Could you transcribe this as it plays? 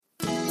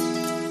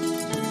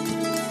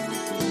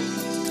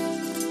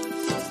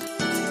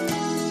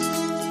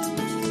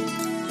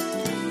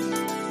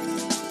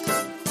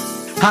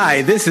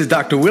Hi, this is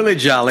Dr. Willie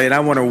Jolly, and I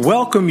want to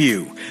welcome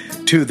you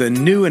to the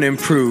new and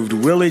improved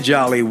Willie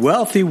Jolly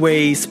Wealthy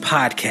Ways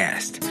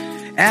podcast.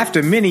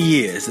 After many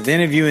years of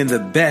interviewing the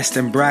best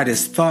and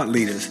brightest thought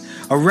leaders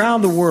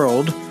around the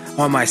world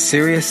on my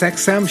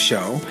SiriusXM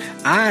show,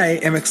 I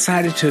am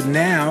excited to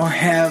now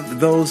have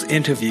those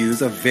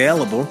interviews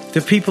available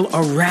to people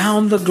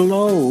around the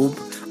globe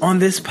on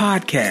this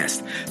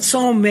podcast.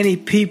 So many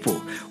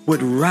people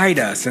would write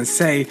us and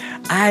say,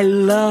 I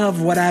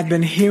love what I've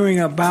been hearing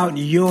about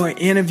your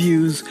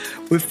interviews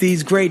with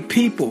these great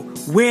people.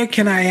 Where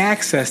can I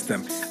access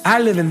them? I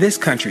live in this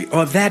country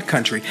or that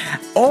country,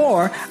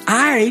 or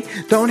I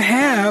don't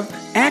have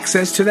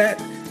access to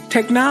that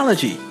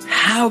technology.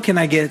 How can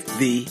I get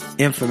the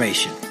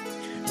information?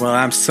 Well,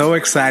 I'm so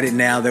excited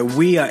now that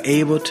we are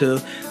able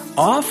to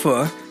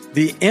offer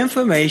the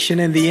information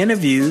and the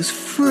interviews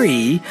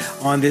free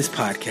on this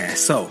podcast.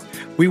 So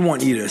we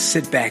want you to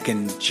sit back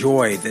and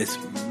enjoy this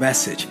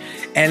message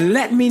and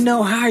let me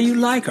know how you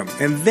like them.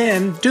 And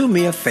then do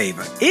me a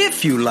favor.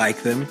 If you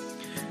like them,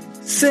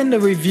 send a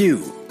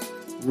review,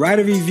 write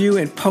a review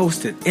and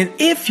post it. And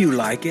if you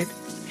like it,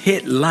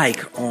 hit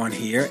like on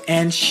here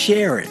and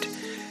share it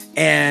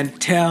and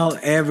tell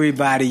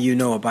everybody you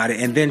know about it,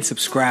 and then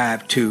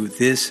subscribe to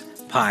this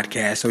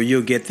podcast so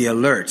you'll get the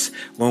alerts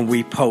when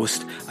we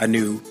post a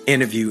new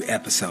interview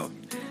episode.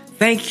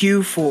 Thank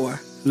you for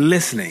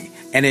listening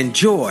and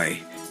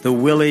enjoy the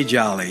Willie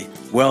Jolly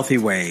Wealthy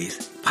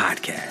Ways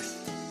podcast.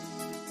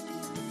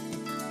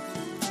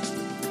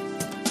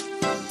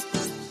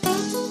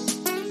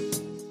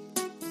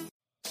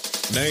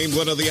 Named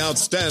one of the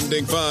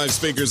outstanding 5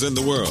 speakers in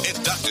the world.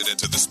 Inducted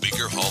into the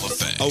Speaker Hall of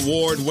Fame.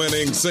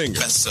 Award-winning singer.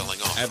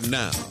 Best-selling author. And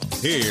now,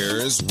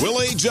 here's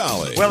Willie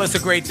Jolly. Well, it's a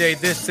great day.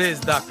 This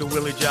is Dr.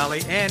 Willie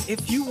Jolly. And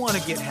if you want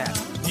to get happy,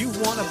 you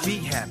want to be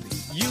happy,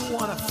 you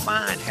want to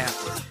find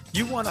happy,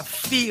 you want to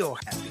feel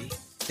happy,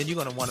 then you're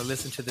going to want to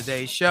listen to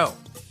today's show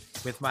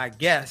with my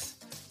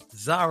guest,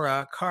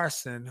 Zara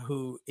Carson,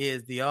 who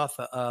is the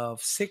author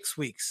of 6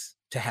 Weeks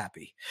to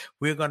Happy.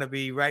 We're going to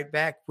be right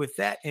back with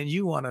that, and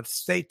you want to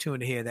stay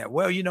tuned to hear that.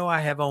 Well, you know, I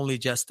have only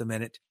just a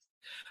minute,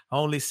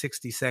 only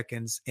 60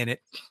 seconds in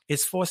it.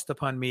 It's forced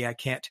upon me. I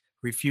can't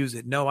refuse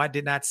it. No, I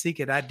did not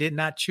seek it. I did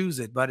not choose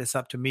it, but it's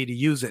up to me to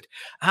use it.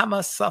 I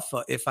must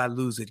suffer if I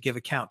lose it, give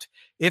account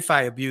if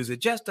I abuse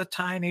it. Just a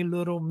tiny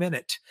little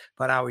minute,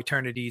 but our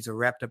eternities are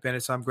wrapped up in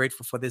it. So I'm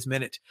grateful for this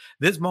minute,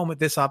 this moment,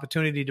 this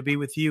opportunity to be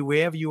with you,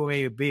 wherever you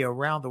may be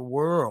around the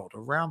world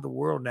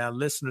now,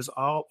 listeners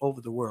all over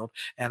the world.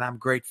 And I'm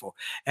grateful.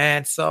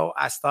 And so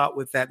I start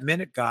with that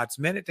minute, God's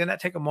minute. Then I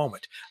take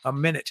a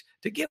minute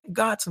to give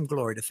God some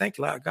glory, to thank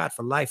God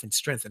for life and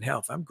strength and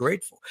health. I'm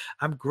grateful.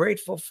 I'm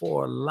grateful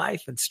for life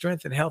and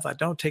strength and health. I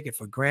don't take it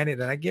for granted,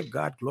 and I give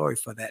God glory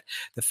for that.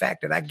 The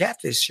fact that I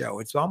got this show,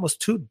 it's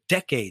almost 2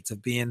 decades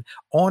of being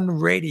on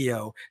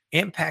radio,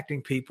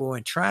 impacting people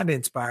and trying to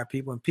inspire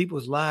people, and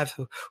people's lives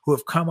who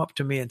have come up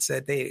to me and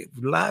said their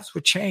lives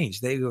were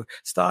changed. They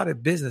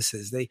started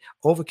businesses. They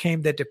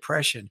overcame their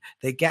depression.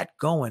 They got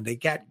going. They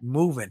got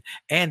moving,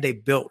 and they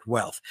built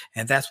wealth.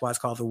 And that's why it's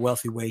called the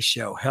Wealthy Way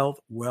Show: health,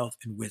 wealth,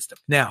 and wisdom.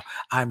 Now,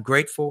 I'm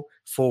grateful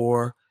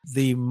for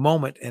the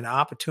moment and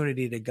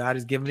opportunity that God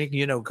has given me.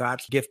 You know,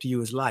 God's gift to you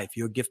is life.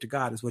 Your gift to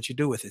God is what you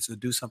do with it. So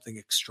do something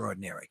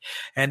extraordinary.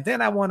 And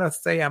then I want to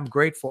say I'm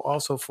grateful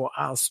also for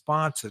our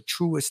sponsor,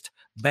 Truist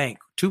Bank.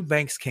 2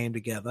 banks came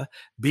together,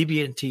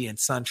 BB&T and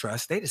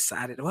SunTrust. They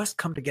decided, let's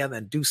come together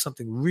and do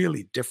something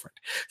really different.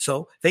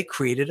 So they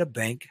created a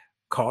bank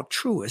called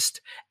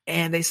Truist,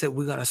 and they said,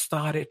 we're going to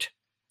start it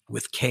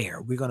with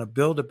care. We're going to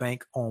build a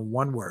bank on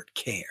one word: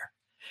 care.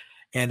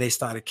 And they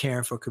started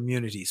caring for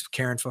communities,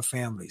 caring for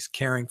families,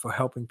 caring for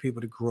helping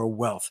people to grow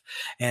wealth.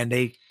 And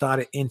they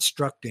started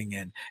instructing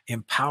and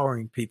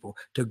empowering people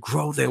to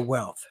grow their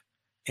wealth.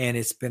 And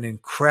it's been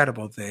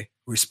incredible, the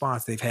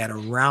response they've had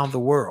around the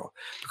world.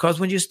 Because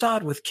when you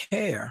start with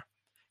care,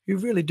 you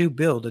really do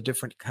build a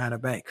different kind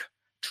of bank.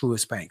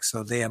 Truist Bank.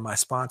 So they are my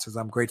sponsors.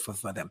 I'm grateful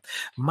for them.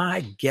 My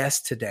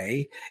guest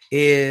today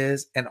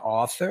is an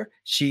author.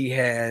 She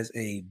has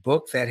a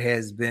book that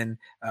has been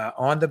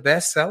on the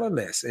bestseller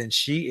list, and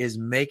she is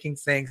making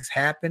things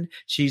happen.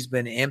 She's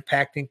been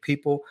impacting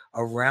people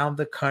around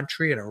the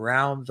country and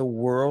around the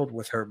world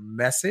with her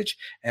message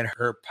and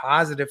her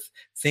positive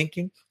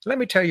thinking. Let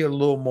me tell you a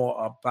little more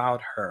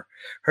about her.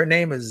 Her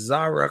name is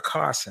Zara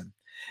Carson.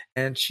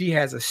 And she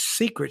has a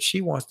secret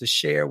she wants to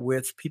share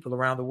with people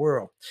around the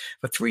world.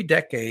 For 3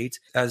 decades,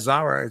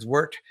 Zara has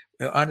worked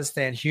to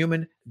understand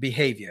human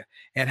behavior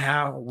and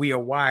how we are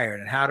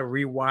wired and how to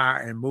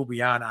rewire and move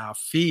beyond our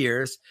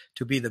fears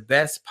to be the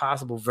best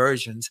possible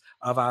versions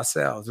of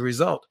ourselves. The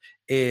result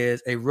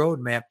is a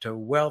roadmap to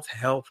wealth,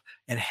 health,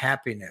 and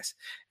happiness.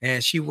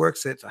 And she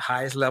works at the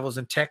highest levels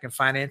in tech and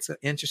finance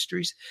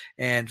industries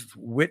and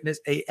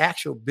witnessed an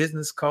actual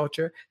business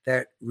culture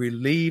that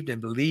relieved and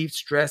believed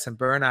stress and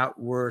burnout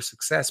were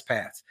success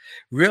paths.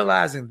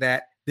 Realizing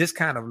that this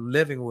kind of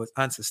living was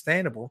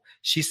unsustainable,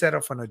 she set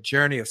off on a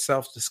journey of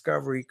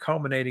self-discovery,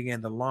 culminating in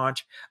the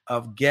launch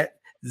of Get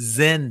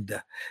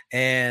Zend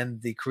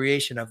and the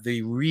creation of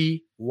the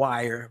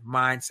Rewire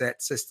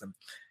Mindset System,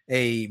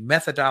 a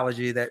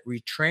methodology that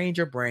retrains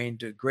your brain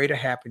to greater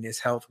happiness,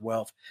 health,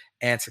 wealth,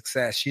 and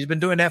success. She's been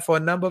doing that for a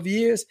number of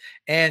years,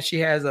 and she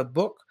has a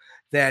book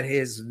that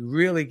has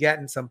really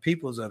gotten some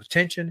people's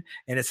attention,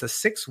 and it's a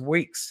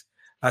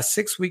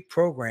 6-week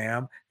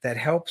program that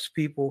helps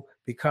people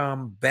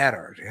become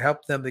better, to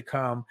help them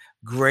become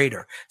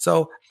greater.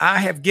 So I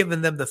have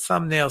given them the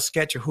thumbnail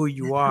sketch of who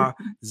you are.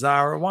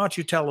 Zara, why don't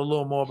you tell a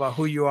little more about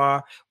who you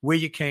are, where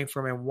you came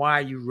from, and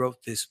why you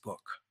wrote this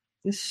book?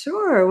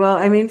 Sure. Well,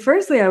 I mean,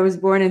 firstly, I was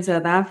born in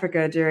South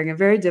Africa during a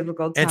very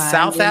difficult time. In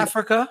South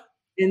Africa?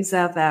 In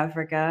South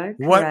Africa.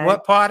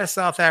 What part of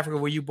South Africa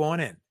were you born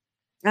in?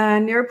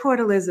 Near Port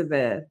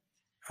Elizabeth.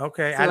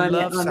 Okay. So I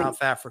love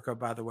South Africa,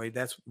 by the way.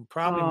 That's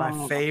probably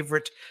my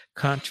favorite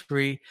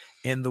country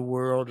in the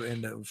world,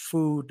 and the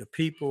food, the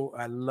people.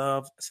 I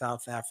love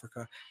South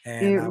Africa.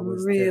 And it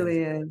really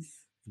is.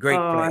 Great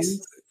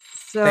place.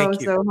 I'm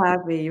so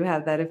happy you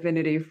have that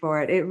affinity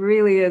for it. It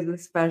really is a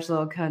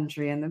special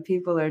country, and the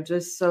people are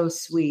just so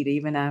sweet,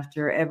 even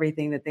after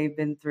everything that they've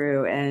been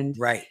through. And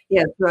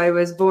yeah, so I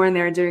was born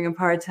there during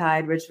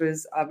apartheid, which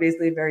was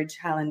obviously a very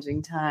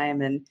challenging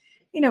time. And,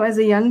 you know, as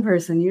a young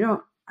person, you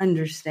don't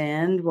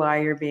understand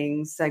why you're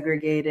being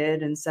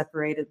segregated and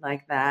separated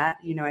like that.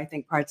 You know, I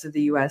think parts of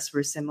the US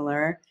were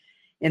similar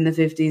in the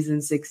 50s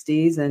and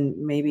 60s, and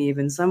maybe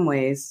even some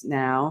ways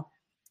now.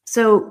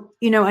 So,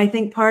 you know, I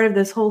think part of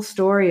this whole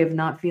story of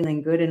not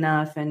feeling good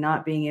enough and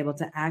not being able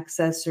to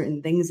access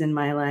certain things in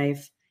my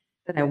life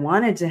that I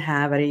wanted to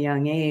have at a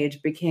young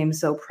age became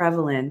so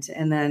prevalent.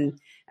 And then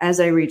as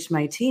I reached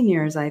my teen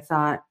years, I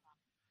thought,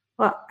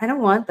 well, I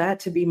don't want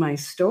that to be my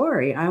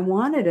story. I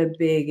wanted a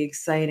big,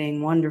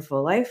 exciting,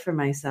 wonderful life for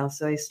myself.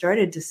 So I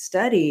started to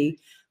study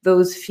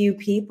those few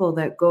people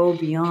that go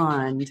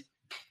beyond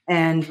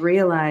and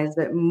realize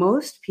that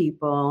most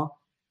people,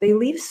 they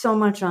leave so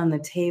much on the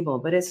table,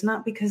 but it's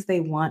not because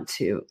they want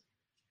to.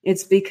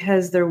 It's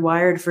because they're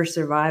wired for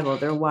survival.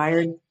 They're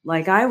wired,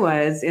 like I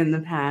was in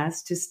the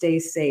past, to stay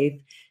safe,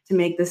 to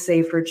make the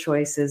safer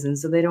choices. And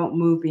so they don't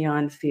move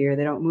beyond fear.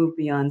 They don't move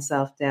beyond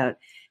self-doubt.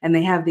 And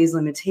they have these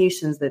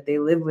limitations that they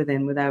live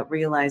within without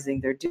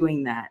realizing they're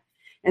doing that.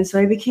 And so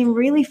I became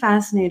really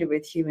fascinated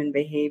with human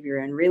behavior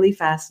and really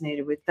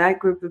fascinated with that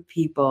group of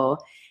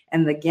people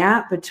and the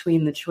gap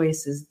between the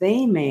choices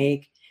they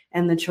make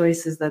and the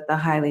choices that the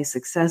highly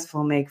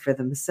successful make for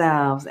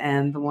themselves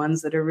and the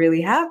ones that are really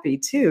happy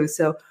too.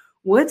 So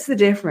what's the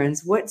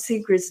difference? What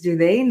secrets do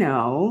they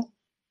know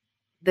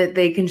that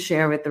they can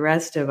share with the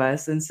rest of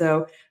us? And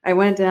so I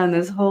went down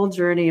this whole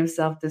journey of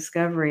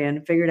self-discovery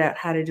and figured out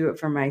how to do it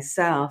for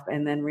myself,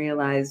 and then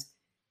realized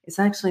it's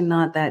actually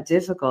not that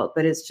difficult,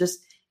 but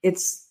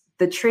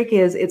the trick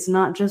is it's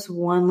not just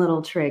one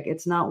little trick.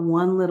 It's not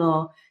one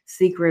little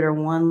secret or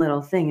one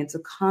little thing. It's a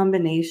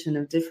combination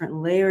of different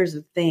layers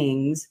of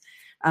things.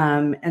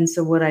 And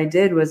so what I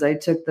did was I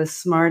took the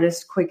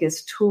smartest,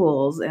 quickest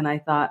tools, and I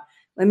thought,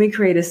 let me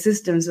create a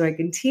system so I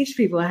can teach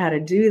people how to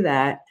do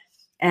that.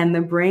 And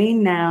the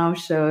brain now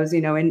shows,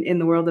 you know, in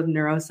the world of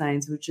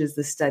neuroscience, which is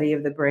the study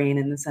of the brain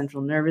and the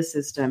central nervous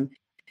system,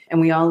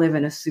 and we all live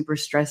in a super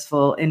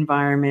stressful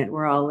environment.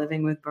 We're all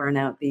living with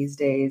burnout these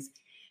days.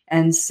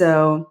 And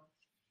so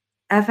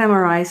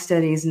fMRI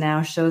studies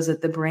now shows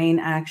that the brain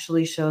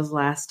actually shows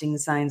lasting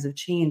signs of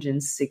change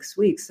in 6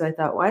 weeks. So I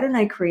thought, why don't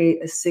I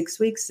create a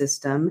 6-week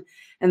system?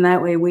 And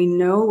that way we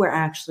know we're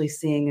actually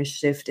seeing a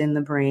shift in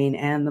the brain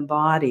and the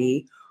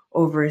body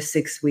over a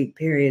 6-week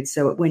period.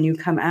 So when you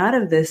come out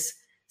of this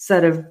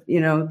set of,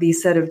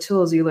 these set of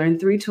tools, you learn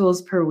 3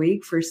 tools per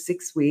week for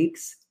 6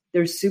 weeks.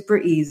 They're super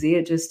easy.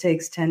 It just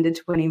takes 10 to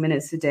 20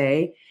 minutes a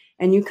day.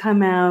 And you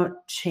come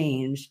out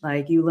changed.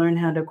 Like, you learn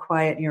how to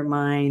quiet your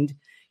mind.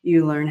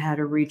 You learn how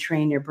to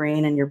retrain your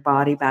brain and your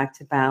body back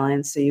to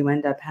balance. So you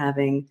end up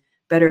having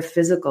better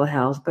physical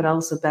health, but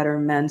also better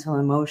mental,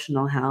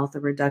 emotional health, a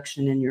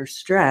reduction in your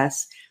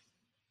stress.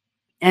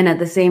 And at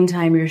the same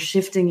time, you're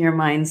shifting your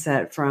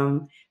mindset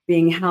from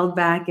being held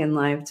back in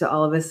life to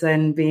all of a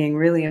sudden being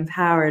really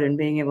empowered and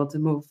being able to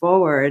move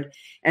forward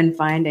and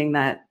finding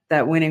that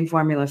winning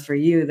formula for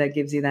you that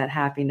gives you that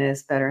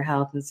happiness, better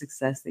health, and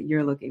success that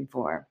you're looking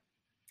for.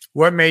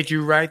 What made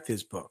you write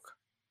this book?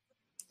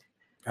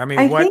 I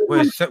mean,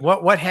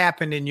 what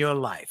happened in your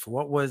life?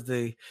 What was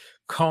the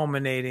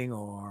culminating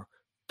or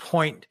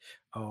point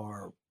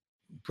or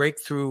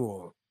breakthrough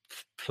or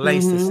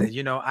place that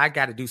said, I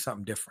got to do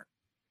something different?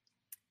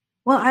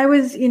 Well, I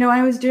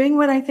was doing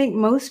what I think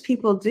most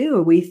people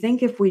do. We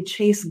think if we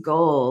chase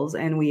goals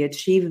and we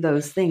achieve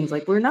those things,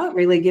 like, we're not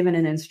really given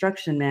an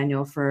instruction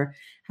manual for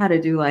how to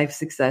do life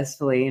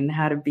successfully and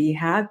how to be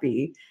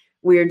happy.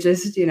 We're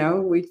just,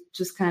 we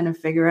just kind of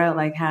figure out,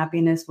 like,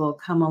 happiness will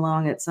come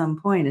along at some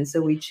point. And so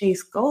we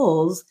chase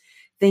goals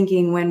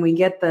thinking when we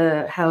get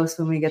the house,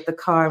 when we get the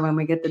car, when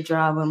we get the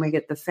job, when we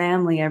get the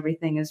family,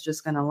 everything is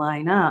just going to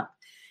line up.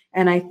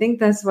 And I think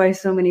that's why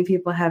so many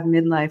people have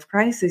midlife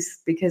crisis,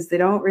 because they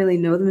don't really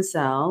know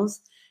themselves.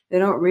 They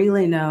don't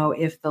really know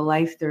if the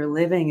life they're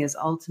living is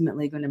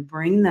ultimately going to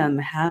bring them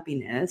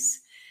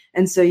happiness.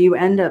 And so you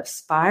end up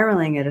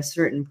spiraling at a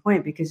certain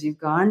point because you've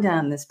gone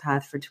down this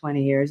path for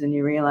 20 years and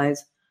you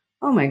realize,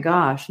 oh my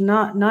gosh,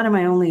 not am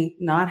I only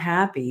not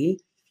happy,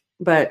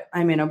 but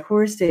I'm in a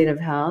poor state of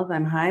health.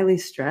 I'm highly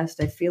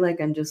stressed. I feel like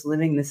I'm just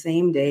living the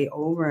same day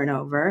over and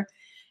over.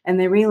 And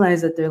they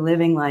realize that they're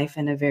living life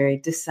in a very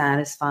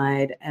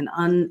dissatisfied and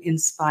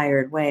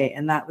uninspired way.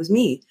 And that was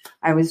me.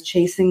 I was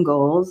chasing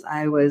goals.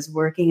 I was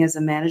working as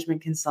a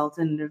management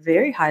consultant at a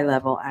very high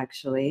level,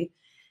 actually.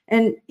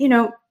 And,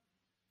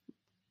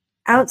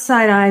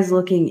 outside eyes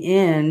looking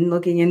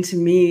into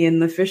me in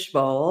the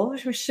fishbowl,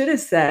 should have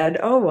said,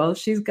 oh, well,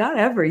 she's got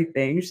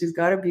everything. She's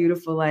got a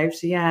beautiful life.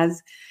 She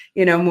has,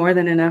 more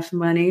than enough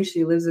money.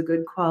 She lives a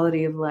good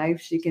quality of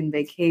life. She can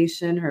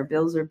vacation. Her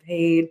bills are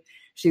paid.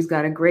 She's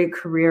got a great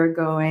career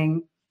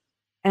going.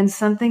 And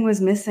something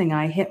was missing.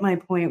 I hit my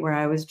point where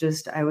I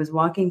was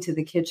walking to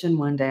the kitchen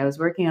one day. I was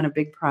working on a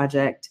big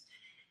project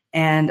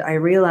and I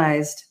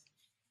realized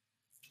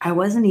I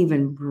wasn't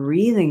even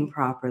breathing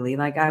properly.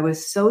 Like I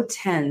was so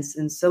tense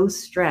and so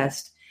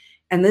stressed.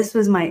 And this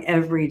was my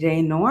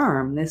everyday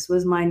norm. This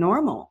was my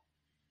normal.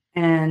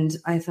 And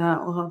I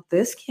thought, well,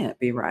 this can't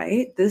be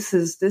right. This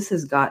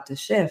has got to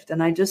shift.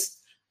 And I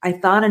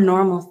thought a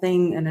normal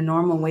thing and a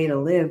normal way to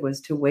live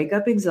was to wake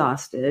up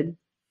exhausted,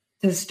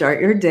 to start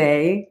your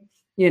day,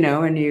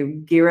 and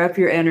you gear up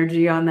your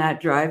energy on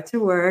that drive to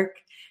work.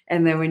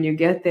 And then when you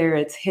get there,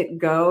 it's hit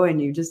go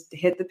and you just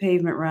hit the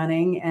pavement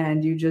running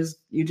and you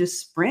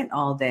just sprint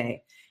all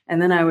day.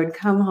 And then I would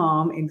come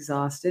home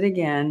exhausted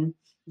again,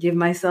 give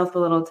myself a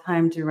little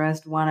time to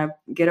rest, want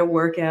to get a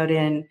workout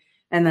in,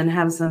 and then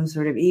have some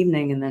sort of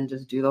evening and then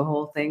just do the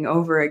whole thing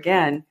over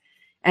again.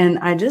 And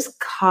I just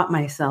caught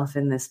myself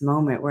in this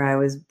moment where I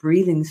was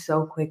breathing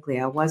so quickly.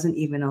 I wasn't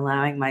even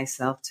allowing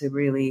myself to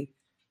really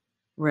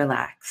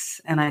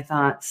relax. And I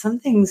thought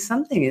something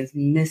is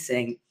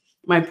missing.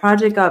 My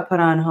project got put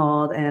on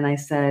hold and I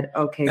said,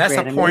 okay, that's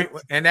great. A point.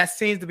 And that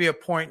seems to be a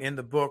point in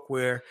the book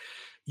where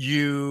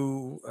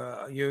you're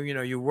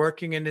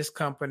working in this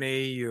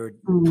company, you're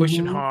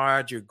pushing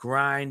hard, you're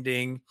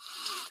grinding,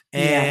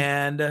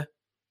 and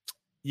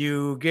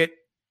you get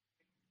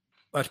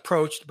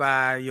approached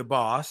by your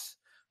boss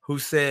who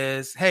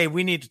says, hey,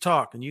 we need to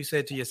talk. And you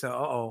said to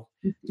yourself,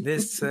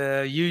 this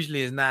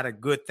usually is not a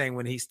good thing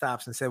when he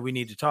stops and said, we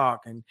need to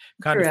talk. And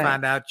kind of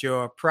find out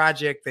your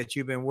project that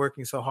you've been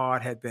working so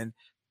hard had been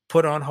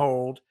put on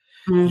hold.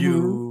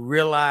 You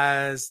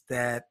realize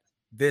that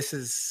this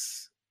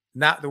is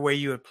not the way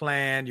you had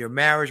planned. Your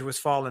marriage was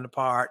falling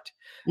apart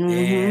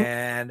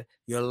and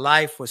your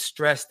life was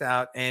stressed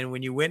out. And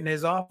when you went in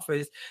his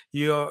office,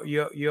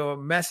 your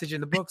message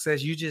in the book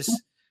says you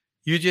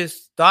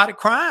just started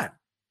crying.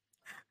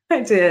 I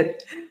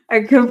did.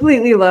 I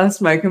completely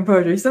lost my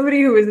composure.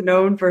 Somebody who was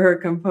known for her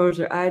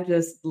composure, I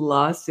just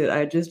lost it.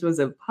 I just was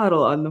a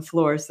puddle on the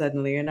floor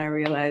suddenly. And I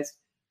realized,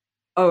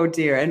 oh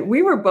dear. And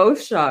we were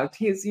both shocked.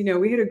 We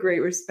had a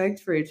great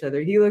respect for each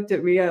other. He looked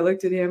at me, I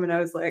looked at him, and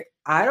I was like,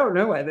 I don't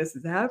know why this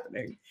is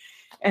happening.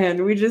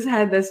 And we just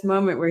had this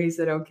moment where he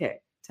said, okay,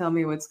 tell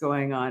me what's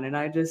going on. And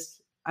I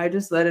just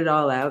let it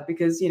all out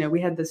because, we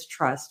had this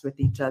trust with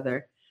each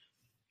other.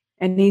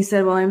 And he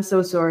said, well, I'm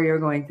so sorry you're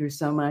going through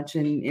so much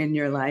in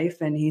your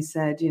life. And he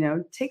said,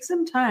 take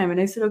some time.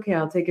 And I said, okay,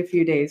 I'll take a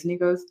few days. And he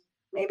goes,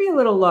 maybe a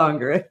little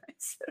longer. And I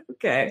said,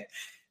 okay.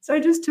 So I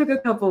just took a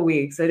couple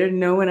weeks. I didn't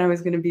know when I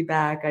was going to be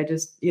back. I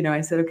just,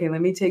 I said, okay, let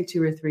me take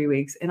 2 or 3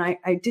 weeks. And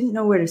I didn't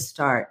know where to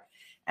start.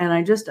 And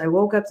I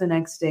woke up the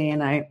next day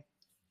and I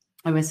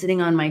was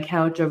sitting on my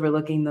couch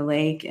overlooking the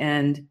lake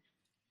and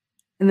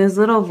this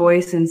little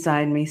voice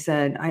inside me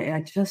said,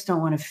 I just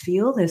don't want to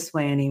feel this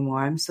way anymore.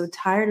 I'm so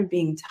tired of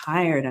being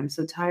tired. I'm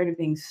so tired of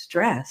being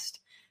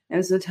stressed.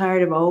 I'm so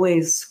tired of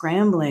always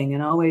scrambling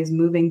and always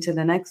moving to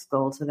the next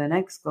goal,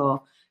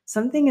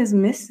 Something is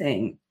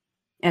missing.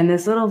 And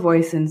this little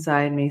voice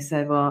inside me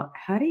said, well,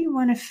 how do you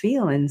want to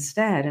feel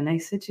instead? And I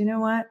said, you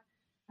know what?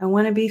 I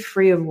want to be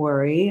free of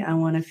worry. I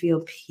want to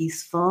feel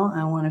peaceful.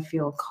 I want to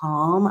feel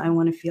calm. I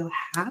want to feel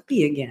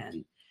happy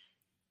again.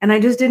 And I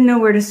just didn't know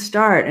where to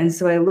start. And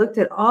so I looked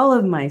at all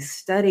of my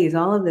studies,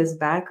 all of this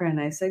background.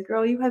 And I said,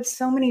 girl, you have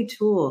so many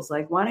tools.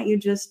 Like, why don't you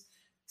just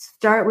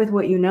start with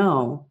what you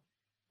know?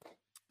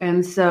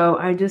 And so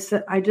I just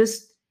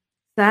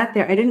sat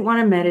there. I didn't want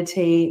to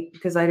meditate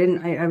because I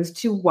was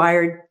too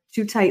wired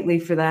too tightly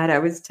for that. I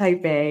was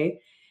type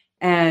A.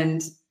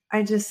 And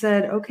I just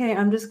said, okay,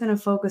 I'm just going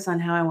to focus on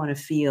how I want to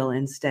feel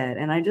instead.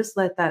 And I just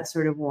let that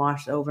sort of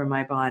wash over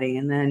my body.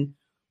 And then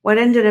what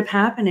ended up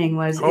happening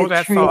was Hold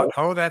that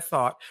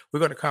thought. We're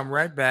going to come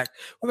right back.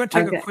 We're going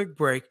to take a quick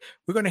break.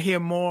 We're going to hear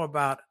more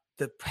about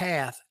the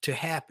path to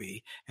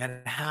happy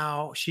and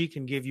how she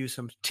can give you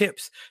some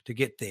tips to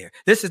get there.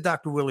 This is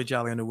Dr. Willie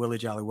Jolly on the Willie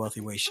Jolly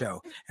Wealthy Way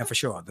Show. And for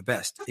sure, the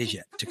best is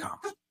yet to come.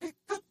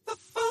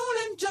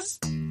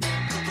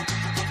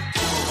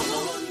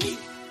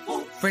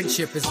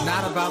 Friendship is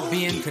not about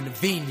being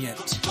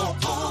convenient.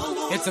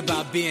 It's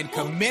about being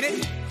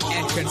committed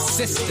and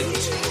consistent.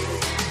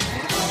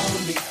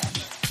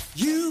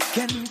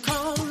 can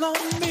call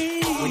on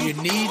me. When you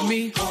need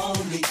me, call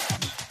me.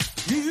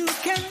 You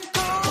can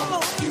call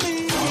on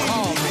me.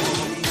 Call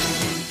me.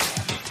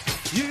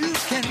 You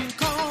can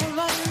call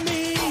on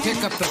me.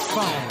 Pick up the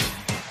phone.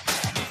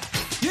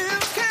 You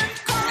can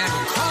call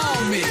and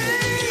call me.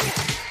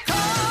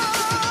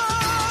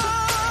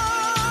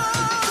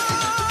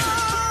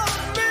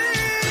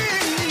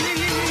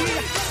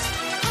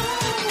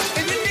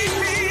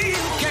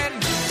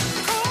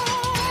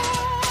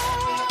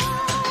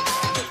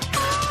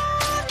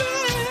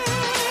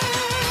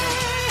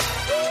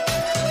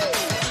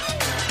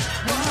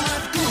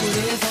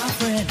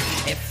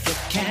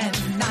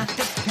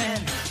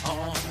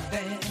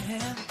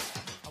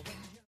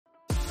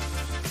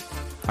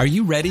 Are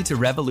you ready to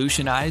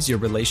revolutionize your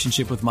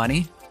relationship with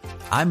money?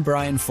 I'm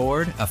Brian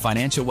Ford, a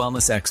financial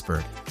wellness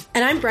expert.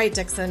 And I'm Bright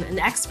Dixon, an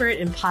expert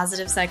in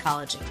positive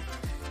psychology.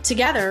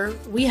 Together,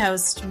 we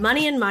host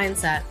Money and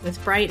Mindset with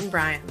Bright and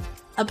Brian,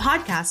 a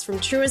podcast from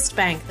Truist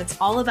Bank that's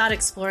all about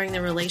exploring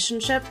the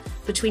relationship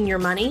between your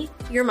money,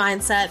 your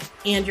mindset,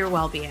 and your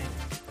well-being.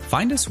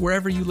 Find us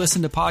wherever you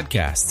listen to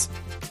podcasts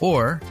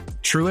or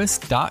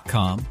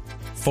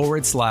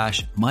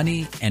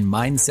truist.com/money and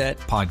mindset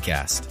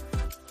podcast.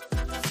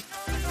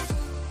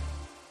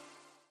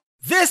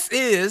 This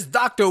is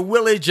Dr.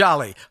 Willie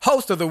Jolly,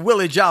 host of the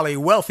Willie Jolly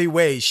Wealthy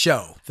Ways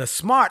Show. The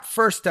smart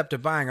first step to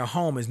buying a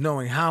home is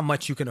knowing how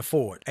much you can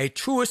afford. A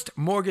Truist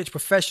mortgage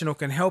professional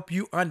can help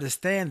you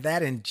understand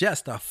that in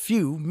just a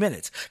few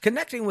minutes.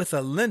 Connecting with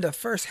a lender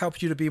first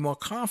helps you to be more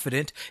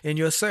confident in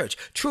your search.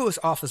 Truist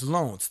offers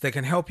loans that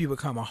can help you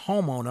become a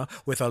homeowner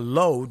with a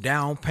low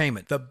down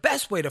payment. The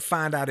best way to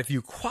find out if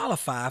you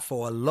qualify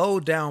for a low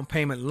down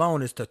payment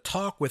loan is to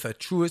talk with a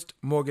Truist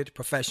mortgage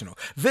professional.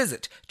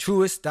 Visit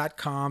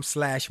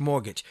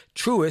truist.com/mortgage.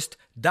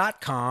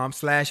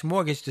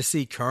 Truist.com/mortgage to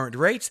see current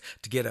rates,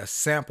 to get a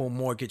sample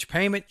mortgage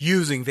payment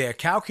using their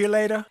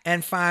calculator,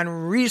 and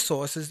find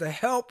resources to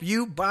help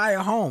you buy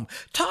a home.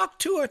 Talk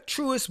to a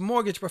Truist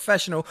mortgage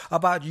professional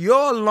about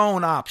your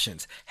loan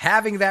options.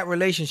 Having that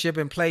relationship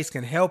in place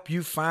can help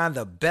you find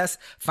the best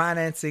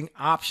financing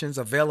options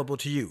available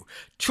to you.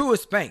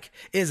 Truist Bank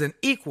is an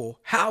equal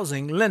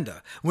housing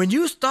lender. When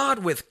you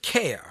start with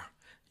care,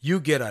 you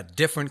get a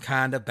different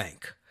kind of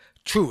bank.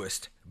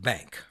 Truist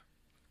Bank.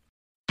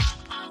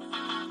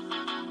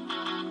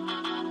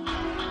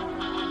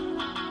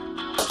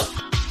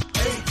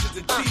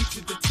 D to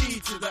the T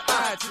to the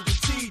I to the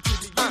T to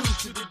the U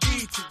to the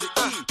D to the E.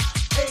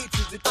 A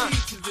to the T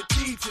to the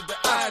T to the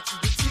I to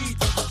the T to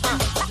the U to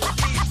the D to the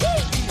E.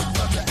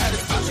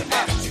 It's about your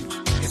attitude.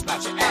 It's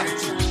about your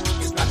attitude.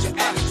 It's about your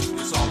attitude.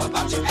 It's all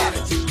about your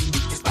attitude.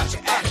 It's about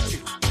your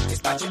attitude. It's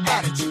about your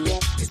attitude.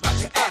 It's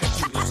about your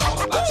attitude. It's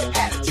all about your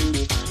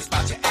attitude. It's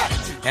about your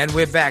attitude. And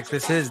we're back.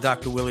 This is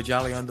Dr. Willie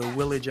Jolly on the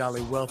Willie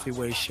Jolly Wealthy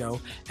Way Show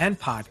and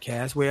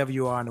podcast. Wherever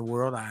you are in the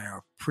world, I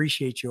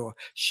appreciate your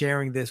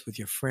sharing this with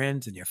your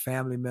friends and your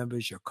family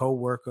members, your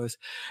co-workers,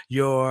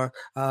 your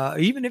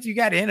even if you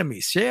got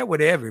enemies, share it with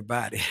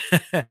everybody.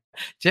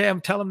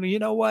 Tell them, you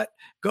know what?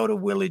 Go to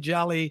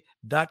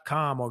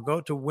williejolly.com or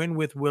go to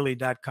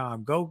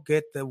winwithwillie.com. Go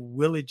get the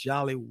Willie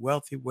Jolly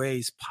Wealthy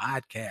Ways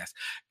podcast.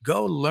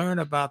 Go learn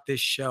about this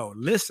show.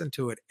 Listen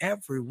to it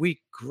every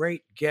week.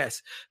 Great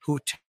guests who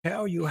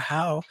tell you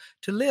how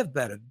to live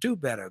better, do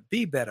better,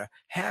 be better,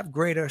 have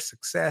greater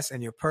success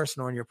in your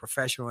personal and your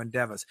professional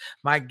endeavors.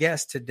 My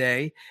guest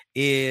today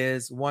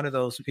is one of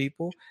those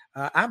people.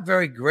 I'm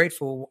very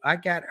grateful. I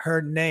got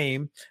her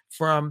name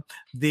from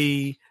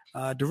the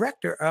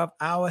director of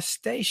our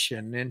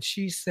station, and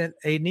she sent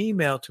an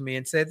email to me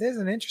and said, there's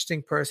an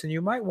interesting person.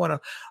 You might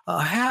want to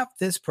have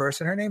this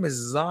person. Her name is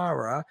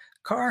Zara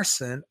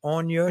Carson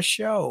on your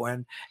show.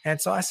 And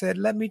so I said,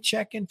 let me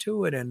check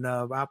into it. And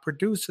our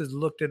producers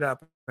looked it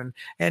up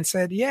and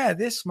said, yeah,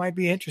 this might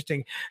be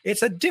interesting.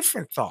 It's a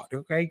different thought,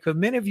 okay? Because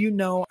many of you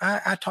know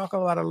I talk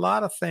about a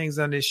lot of things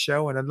on this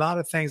show, and a lot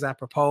of things I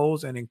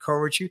propose and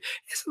encourage you.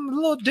 It's a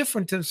little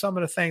different than some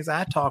of the things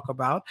I talk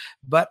about,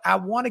 but I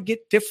want to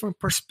get different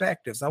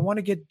perspectives. I want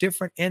to get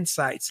different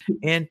insights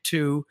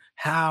into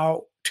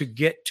how to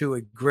get to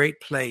a great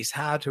place,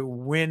 how to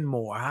win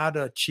more, how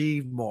to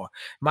achieve more.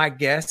 My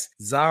guest,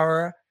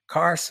 Zara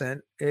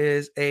Carson,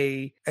 is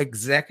a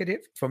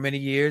executive for many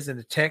years in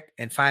the tech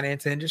and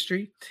finance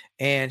industry,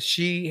 and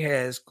she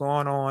has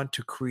gone on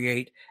to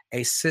create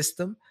a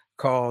system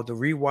called the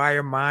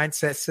Rewire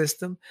Mindset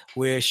System,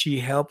 where she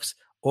helps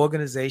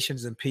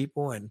organizations and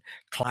people and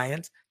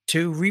clients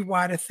to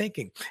rewire their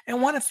thinking.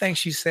 And one of the things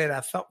she said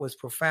I thought was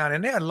profound,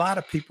 and there are a lot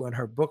of people in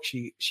her book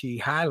she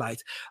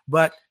highlights,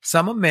 but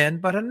some are men,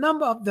 but a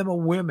number of them are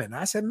women.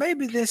 I said,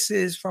 maybe this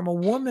is from a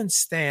woman's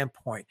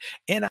standpoint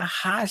in a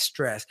high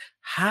stress,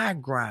 high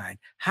grind,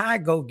 high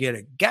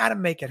go-getter, got to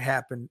make it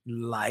happen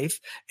life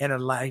in a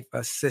life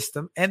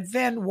system. And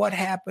then what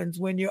happens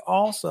when you're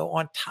also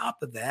on top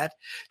of that,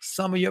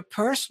 some of your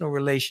personal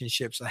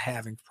relationships are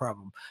having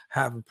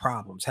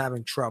problems,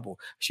 having trouble.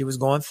 She was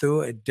going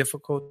through a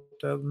difficult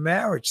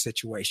marriage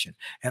situation.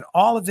 And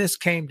all of this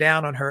came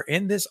down on her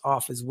in this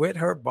office with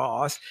her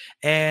boss.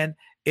 And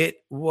It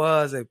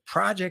was a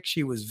project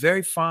she was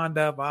very fond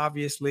of,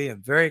 obviously,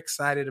 and very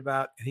excited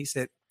about. And he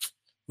said,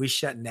 we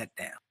shutting that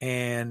down.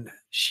 And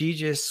she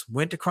just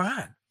went to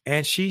crying.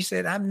 And she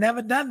said, I've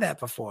never done that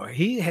before.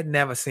 He had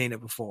never seen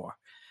it before.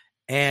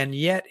 And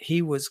yet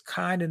he was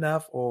kind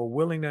enough or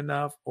willing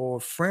enough or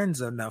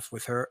friends enough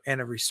with her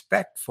and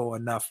respectful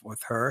enough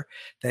with her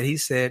that he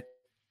said,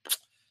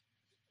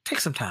 take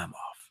some time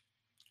off.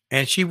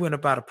 And she went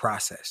about a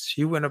process.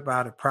 She went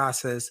about a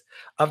process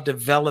of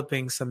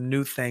developing some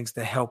new things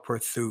to help her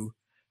through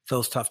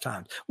those tough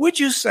times. Would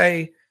you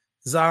say,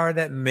 Zara,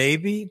 that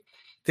maybe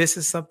this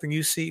is something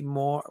you see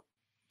more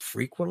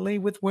frequently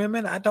with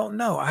women? I don't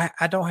know.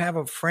 I don't have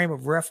a frame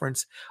of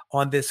reference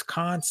on this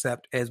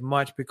concept as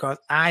much because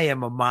I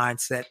am a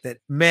mindset that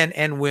men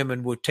and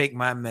women will take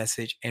my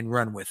message and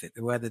run with it,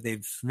 whether they're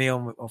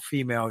male or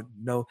female.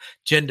 No,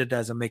 gender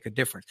doesn't make a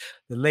difference.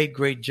 The late,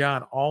 great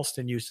John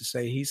Alston used to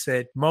say, he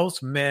said,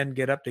 most men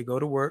get up, they go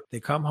to work, they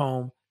come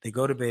home, they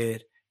go to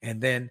bed,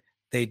 and then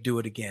they do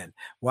it again.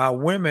 While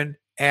women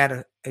add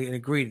an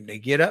ingredient. They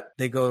get up,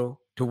 they go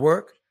to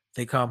work,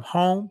 they come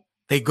home,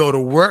 they go to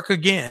work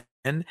again.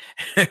 And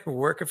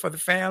working for the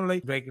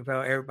family, making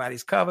sure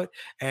everybody's covered,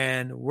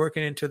 and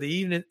working into the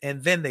evening,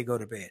 and then they go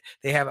to bed.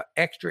 They have an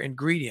extra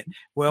ingredient.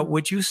 Well,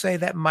 would you say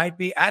that might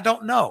be? I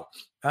don't know,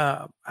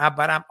 but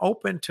I'm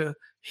open to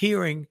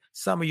hearing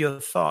some of your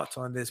thoughts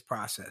on this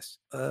process.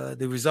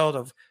 The result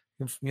of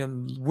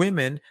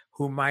women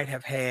who might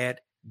have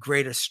had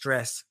greater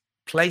stress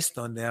placed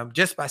on them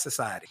just by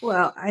society.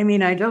 Well, I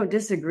mean, I don't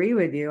disagree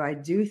with you. I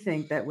do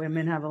think that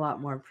women have a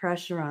lot more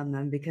pressure on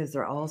them because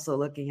they're also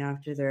looking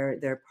after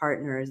their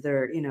partners.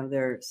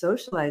 They're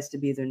socialized to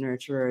be their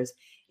nurturers.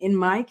 In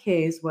my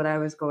case, what I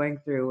was going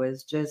through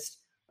was just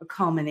a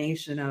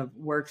culmination of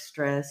work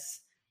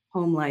stress,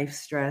 home life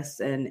stress,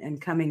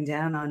 and coming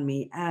down on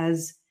me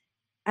as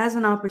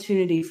an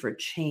opportunity for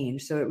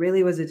change. So it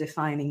really was a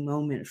defining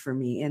moment for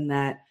me in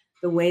that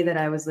the way that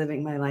I was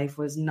living my life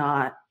was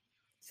not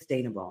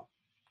sustainable.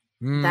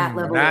 That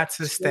level not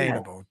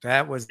sustainable.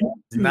 That was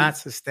not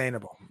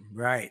sustainable.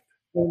 Right.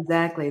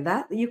 Exactly.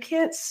 That you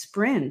can't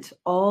sprint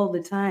all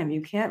the time.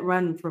 You can't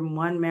run from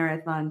one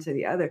marathon to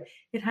the other.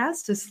 It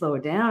has to slow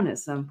down at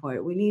some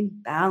point. We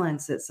need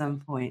balance at some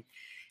point.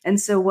 And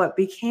so what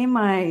became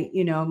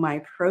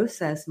my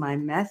process, my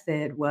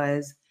method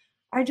was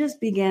I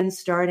just began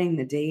starting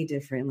the day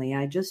differently.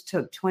 I just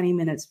took 20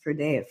 minutes per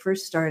day. It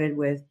first started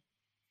with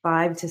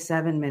 5 to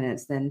 7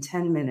 minutes, then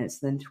 10 minutes,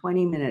 then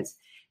 20 minutes.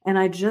 And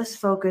I just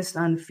focused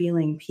on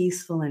feeling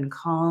peaceful and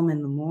calm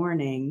in the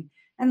morning.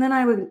 And then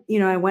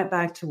I went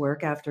back to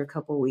work after a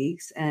couple of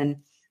weeks and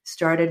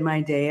started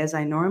my day as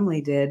I normally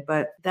did.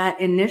 But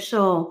that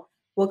initial,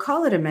 we'll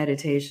call it a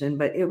meditation,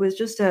 but it was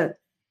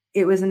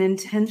an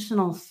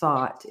intentional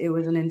thought. It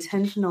was an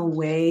intentional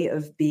way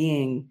of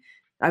being.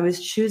 I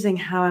was choosing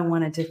how I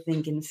wanted to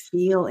think and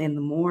feel in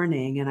the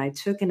morning. And I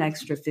took an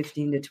extra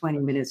 15 to 20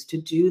 minutes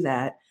to do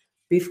that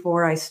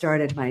before I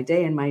started my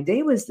day. And my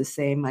day was the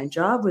same. My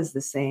job was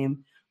the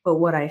same. But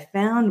what I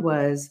found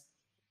was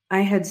I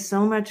had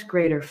so much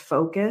greater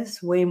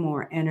focus, way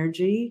more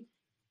energy.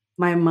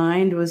 My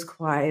mind was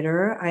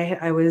quieter.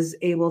 I was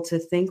able to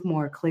think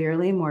more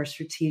clearly, more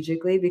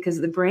strategically,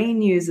 because the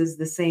brain uses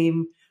the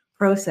same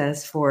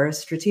process for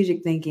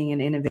strategic thinking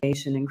and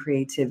innovation and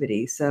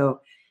creativity.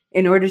 So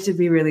in order to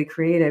be really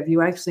creative,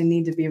 you actually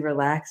need to be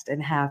relaxed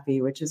and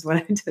happy, which is what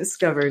I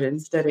discovered in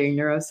studying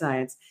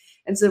neuroscience.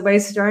 And so by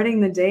starting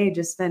the day,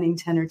 just spending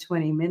 10 or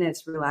 20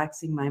 minutes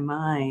relaxing my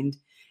mind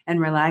and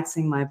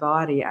relaxing my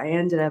body, I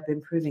ended up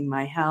improving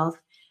my health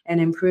and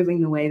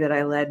improving the way that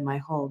I led my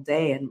whole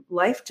day. And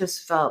life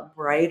just felt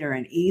brighter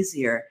and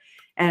easier.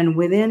 And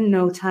within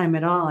no time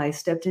at all, I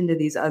stepped into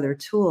these other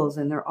tools,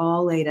 and they're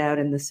all laid out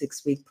in the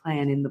 6-week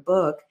plan in the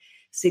book.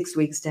 6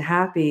 Weeks to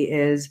Happy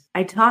is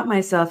I taught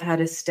myself how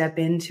to step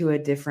into a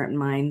different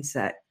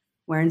mindset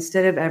where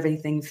instead of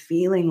everything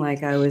feeling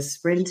like I was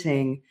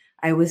sprinting,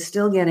 I was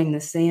still getting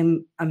the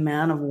same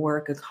amount of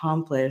work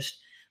accomplished,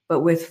 but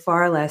with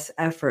far less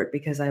effort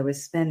because I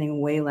was spending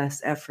way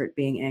less effort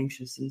being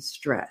anxious and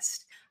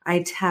stressed.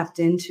 I tapped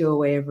into a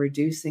way of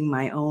reducing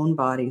my own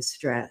body's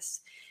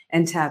stress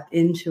and tapped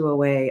into a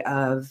way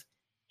of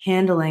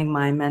handling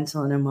my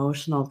mental and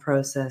emotional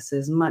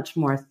processes much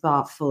more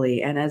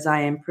thoughtfully. And as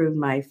I improved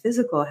my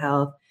physical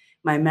health,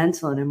 my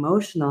mental and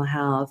emotional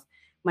health,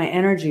 my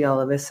energy all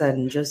of a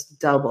sudden just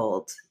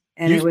doubled.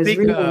 And it was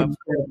really an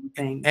important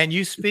thing. And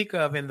you speak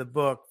of in the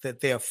book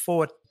that there are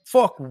four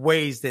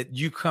ways that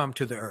you come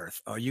to the earth,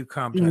 or you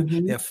come to,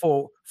 there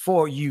are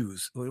four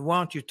yous. Why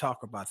don't you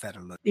talk about that a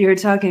little? You're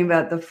talking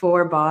about the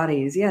 4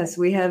 bodies. Yes,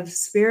 we have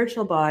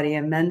spiritual body,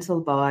 a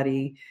mental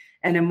body,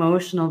 an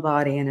emotional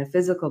body, and a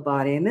physical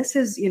body. And this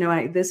is,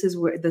 this is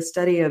where the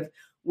study of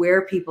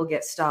where people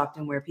get stopped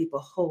and where people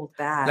hold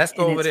back. Let's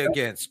go over there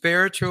again.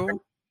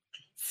 Spiritual,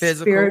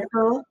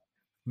 physical,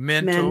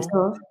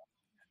 mental,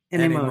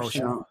 and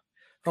emotional.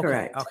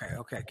 Correct.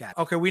 Okay. Got it.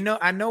 Okay,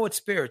 I know it's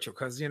spiritual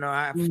because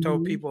I've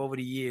told people over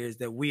the years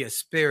that we are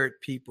spirit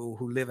people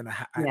who live in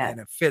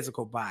a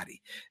physical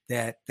body.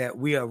 That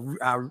we are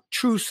our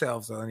true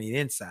selves on the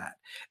inside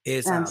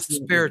is our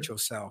spiritual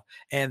self,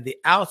 and the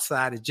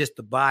outside is just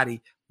the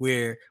body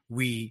where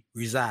we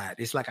reside.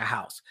 It's like a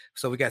house.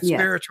 So we got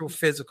spiritual,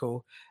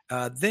 physical.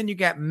 Then you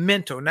got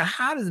mental. Now,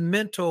 how does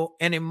mental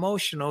and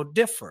emotional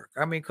differ?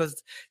 I mean,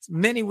 because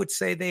many would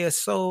say they are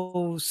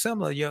so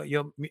similar.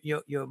 Your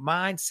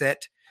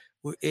mindset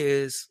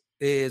is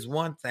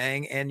one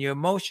thing, and your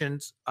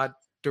emotions are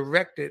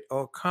directed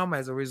or come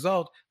as a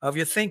result of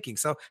your thinking.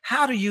 So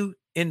how do you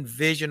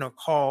envision or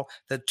call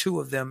the two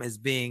of them as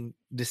being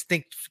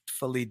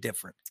distinctly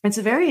different? It's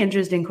a very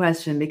interesting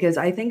question because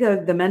I think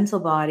of the mental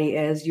body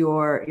as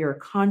your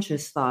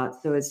conscious thoughts.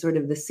 So it's sort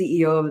of the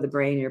CEO of the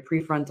brain. Your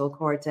prefrontal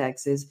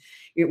cortex is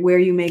where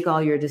you make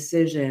all your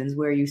decisions,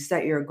 where you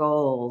set your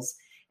goals.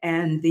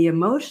 And the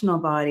emotional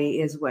body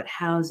is what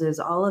houses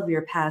all of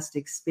your past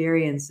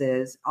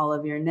experiences, all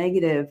of your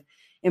negative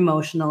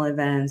emotional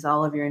events,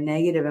 all of your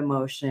negative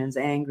emotions,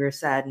 anger,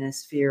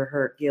 sadness, fear,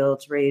 hurt,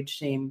 guilt, rage,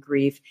 shame,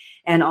 grief.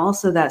 And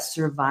also that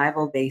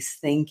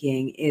survival-based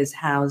thinking is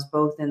housed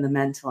both in the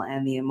mental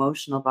and the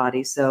emotional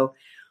body. So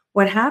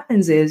what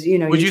happens is,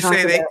 would you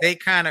say they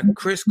kind of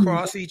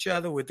crisscross each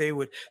other?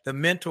 The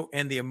mental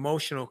and the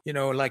emotional,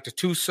 like the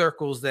two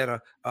circles that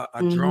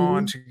are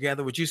drawn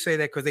together? Would you say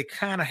that because they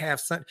kind of have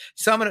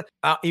some of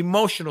the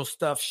emotional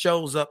stuff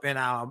shows up in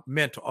our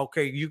mental?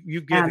 Okay,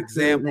 you give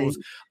examples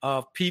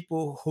of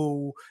people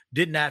who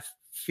did not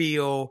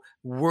feel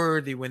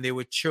worthy when they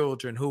were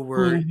children, who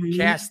were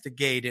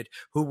castigated,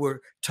 who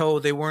were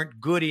told they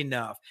weren't good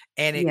enough.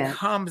 And it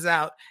comes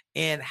out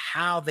in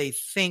how they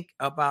think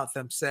about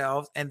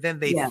themselves, and then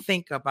they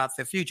think about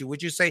the future.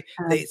 Would you say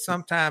they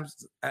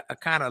sometimes are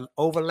kind of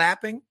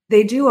overlapping?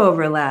 They do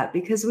overlap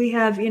because we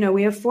have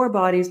 4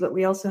 bodies, but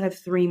we also have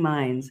 3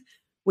 minds.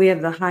 We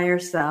have the higher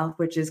self,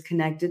 which is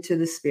connected to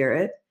the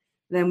spirit.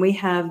 Then we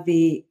have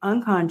the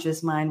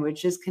unconscious mind,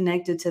 which is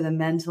connected to the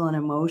mental and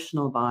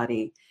emotional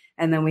body.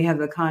 And then we have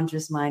the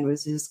conscious mind,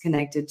 which is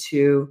connected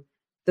to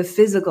the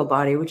physical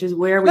body, which is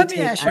where Let me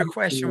ask you a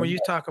question when you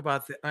talk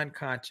about the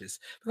unconscious,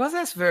 because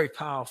that's very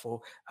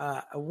powerful.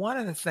 One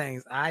of the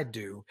things I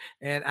do,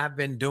 and I've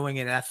been doing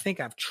it, and I think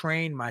I've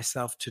trained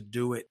myself to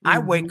do it. I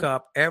wake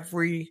up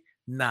every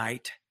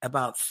night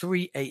about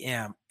 3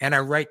 a.m. and I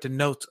write the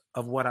notes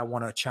of what I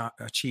want to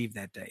achieve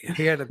that day.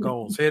 Here are the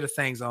goals. Here are the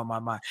things on my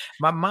mind.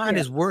 My mind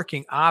is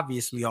working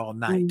obviously all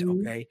night.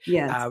 Okay.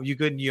 You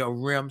get in your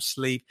REM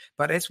sleep,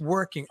 but it's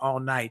working all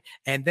night.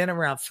 And then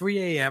around 3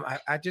 a.m.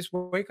 I just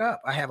wake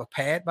up. I have a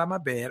pad by my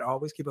bed. I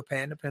always keep a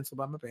pad and a pencil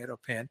by my bed or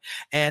pen.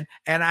 And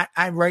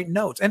I write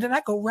notes, and then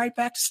I go right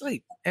back to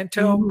sleep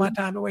until my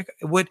time to wake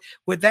up.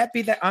 Would that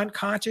be the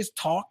unconscious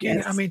talking?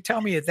 Yes. I mean,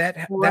 tell me, is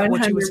that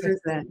what you would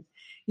say?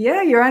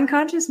 Yeah, your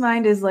unconscious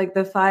mind is like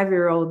the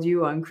 5-year-old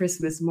you on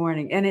Christmas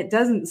morning, and it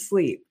doesn't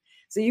sleep.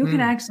 So you can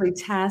actually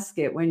task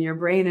it when your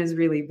brain is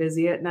really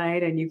busy at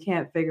night and you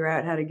can't figure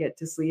out how to get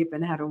to sleep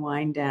and how to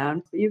wind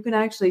down. But you can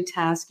actually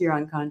task your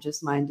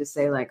unconscious mind to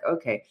say like,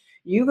 okay,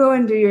 you go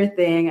and do your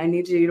thing. I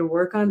need you to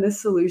work on this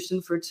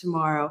solution for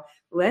tomorrow.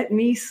 Let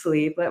me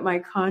sleep. Let my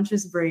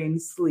conscious brain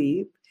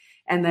sleep.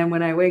 And then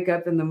when I wake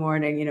up in the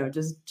morning,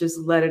 just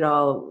let it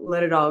all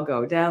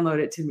go. Download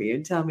it to me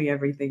and tell me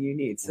everything you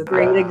need. So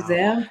great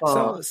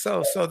example.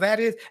 So that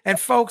is, and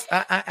folks,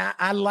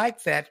 I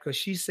like that because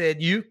she said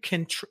you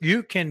can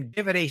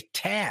give it a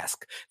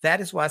task.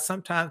 That is why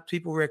sometimes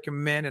people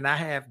recommend, and I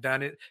have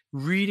done it,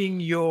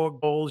 reading your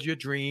goals, your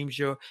dreams,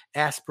 your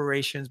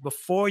aspirations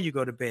before you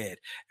go to bed,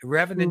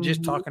 rather than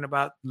just talking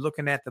about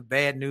looking at the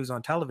bad news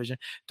on television.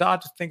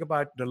 Start to think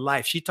about the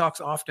life. She talks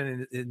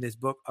often in this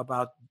book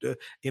about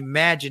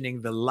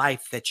imagining the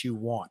life that you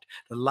want,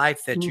 the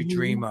life that you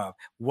dream of,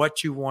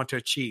 what you want to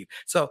achieve.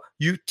 So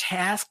you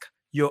task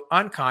your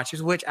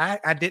unconscious, which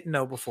I didn't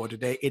know before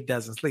today, it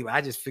doesn't sleep.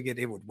 I just figured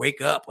it would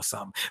wake up or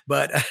something.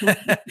 But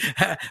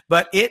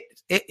but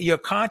your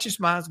conscious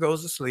mind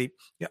goes to sleep,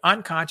 your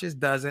unconscious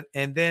doesn't,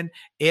 and then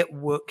it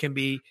can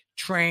be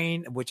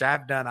trained, which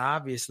I've done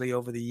obviously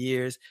over the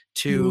years,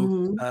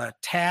 to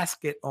task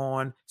it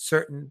on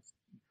certain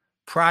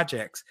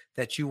projects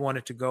that you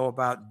wanted to go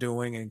about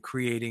doing and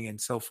creating and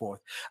so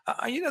forth.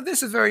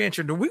 This is very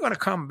interesting. We're going to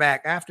come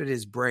back after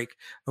this break,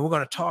 and we're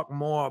going to talk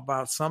more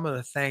about some of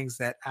the things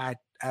that I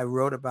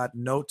wrote about,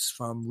 notes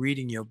from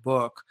reading your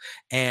book,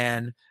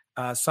 and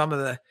some of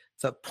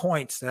the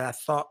points that I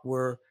thought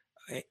were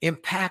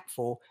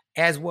impactful,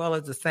 as well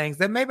as the things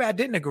that maybe I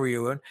didn't agree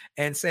with,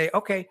 and say,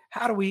 okay,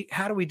 how do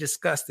we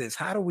discuss this?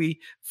 How do we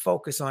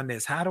focus on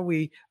this? How do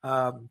we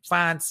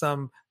find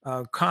some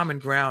common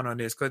ground on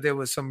this? Because there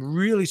was some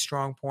really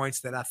strong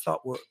points that I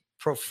thought were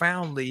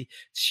profoundly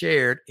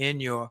shared in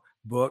your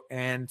book,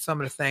 and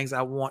some of the things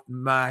I want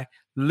my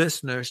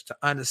listeners to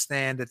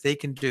understand that they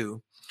can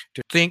do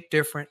to think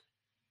different,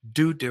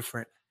 do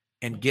different,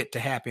 and get to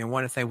happy. And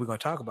one of the things we're going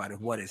to talk about is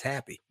what is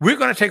happy. We're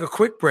going to take a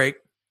quick break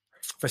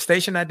for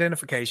station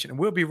identification, and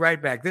we'll be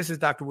right back. This is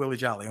Dr. Willie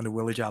Jolly on the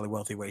Willie Jolly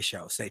Wealthy Way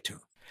Show. Stay tuned.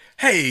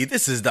 Hey,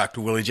 this is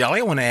Dr. Willie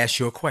Jolly. I want to ask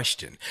you a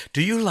question.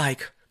 Do you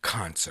like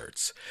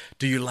concerts?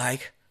 Do you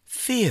like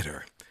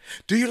theater?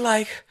 Do you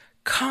like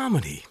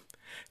comedy?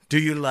 Do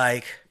you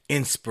like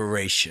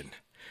inspiration?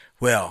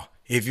 Well,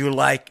 if you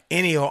like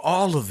any or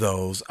all of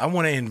those, I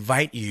want to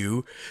invite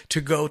you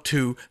to go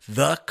to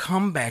The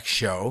Comeback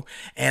Show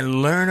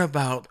and learn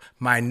about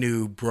my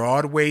new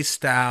Broadway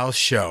style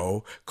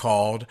show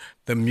called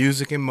The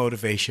Music and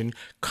Motivation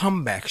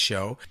Comeback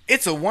Show.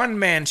 It's a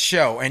one-man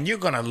show, and you're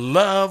going to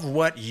love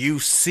what you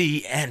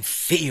see and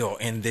feel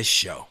in this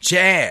show.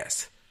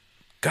 Jazz,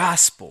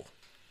 gospel,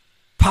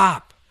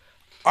 pop,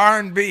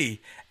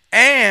 R&B,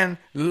 and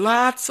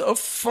lots of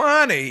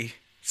funny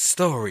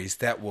stories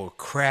that will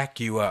crack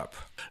you up.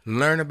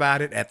 Learn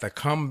about it at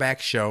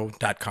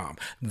thecomebackshow.com.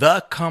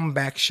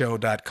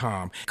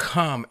 Thecomebackshow.com.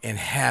 Come and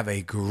have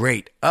a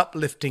great,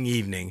 uplifting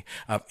evening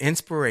of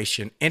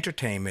inspiration,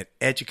 entertainment,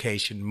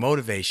 education,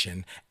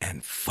 motivation,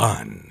 and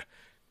fun.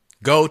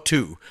 Go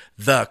to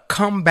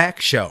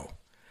thecomebackshow.com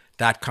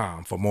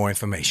for more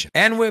information.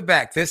 And we're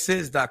back. This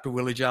is Dr.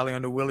 Willie Jolly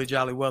on the Willie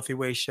Jolly Wealthy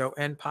Way show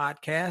and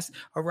podcast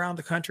around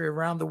the country,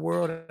 around the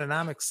world. And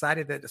I'm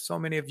excited that so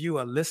many of you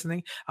are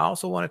listening. I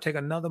also want to take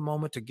another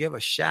moment to give a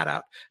shout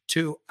out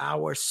to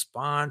our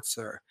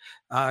sponsor.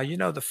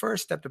 The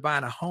first step to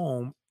buying a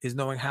home is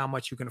knowing how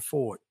much you can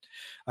afford.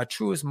 A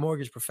Truist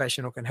mortgage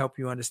professional can help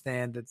you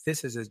understand that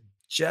this is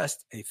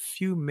just a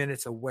few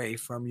minutes away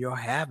from your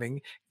having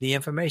the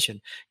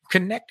information.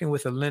 Connecting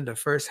with a lender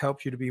first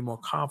helps you to be more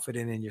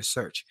confident in your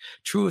search.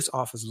 Truist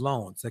offers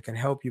loans that can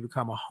help you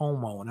become a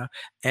homeowner,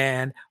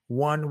 and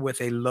one with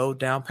a low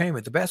down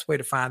payment. The best way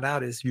to find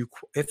out is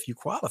if you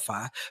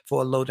qualify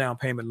for a low down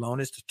payment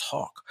loan is to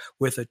talk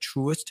with a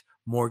Truist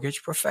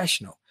mortgage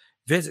professional.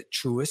 Visit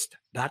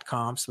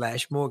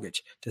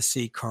truist.com/mortgage to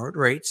see current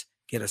rates,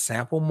 get a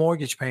sample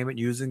mortgage payment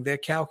using their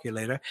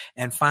calculator,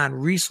 and find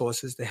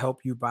resources to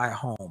help you buy a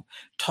home.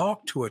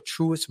 Talk to a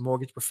Truist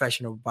mortgage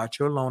professional about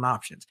your loan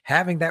options.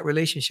 Having that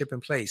relationship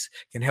in place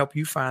can help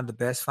you find the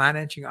best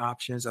financing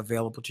options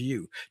available to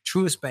you.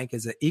 Truist Bank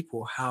is an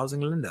equal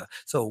housing lender.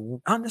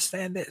 So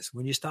understand this.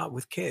 When you start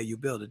with care, you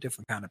build a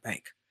different kind of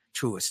bank.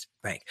 Truist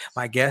Bank.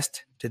 My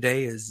guest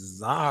today is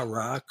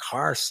Zara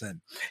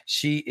Carson.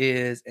 She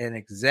is an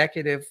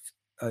executive,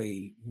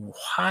 a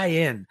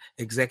high-end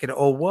executive,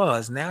 or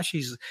was. Now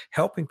she's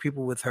helping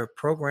people with her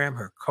program,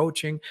 her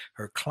coaching.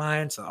 Her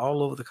clients are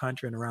all over the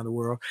country and around the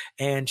world,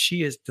 and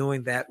she is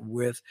doing that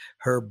with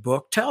her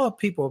book. Tell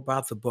people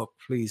about the book,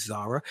 please,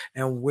 Zara,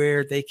 and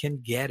where they can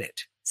get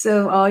it.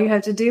 So all you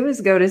have to do is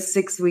go to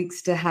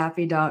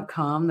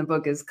 6weekstohappy.com. The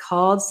book is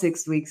called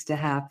 6 Weeks to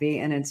Happy,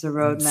 and it's a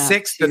roadmap.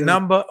 6 the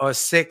number or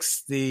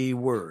 6 the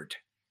word?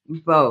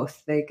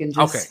 Both. They can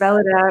just spell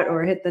it out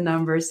or hit the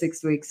number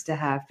 6 Weeks to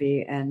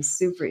Happy, and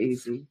super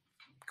easy.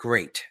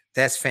 Great.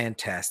 That's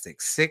fantastic.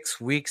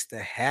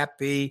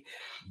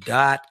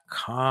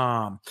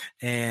 6weekstohappy.com.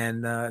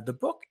 And the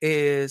book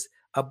is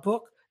a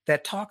book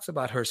that talks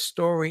about her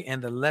story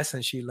and the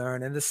lessons she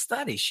learned and the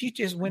study. She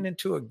just went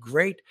into a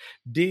great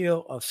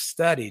deal of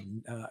study,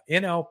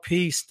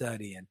 NLP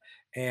study,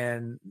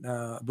 and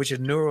which is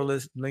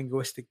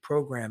neuro-linguistic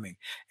programming.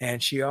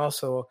 And she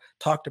also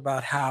talked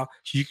about how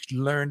she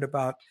learned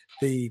about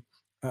the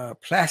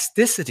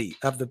plasticity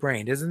of the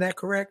brain. Isn't that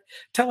correct?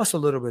 Tell us a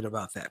little bit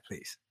about that,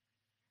 please.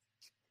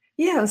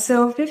 Yeah.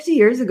 So 50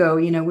 years ago,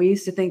 we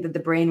used to think that the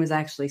brain was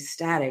actually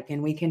static,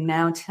 and we can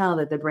now tell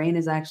that the brain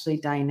is actually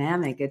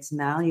dynamic. It's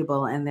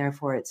malleable, and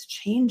therefore it's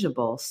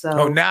changeable.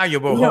 So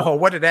malleable.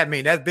 What did that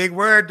mean? That big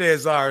word there,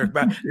 Zara.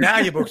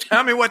 Malleable.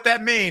 Tell me what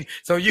that means.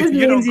 So you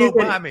don't go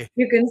by me.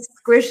 You can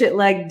squish it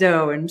like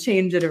dough and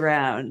change it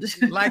around.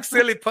 Like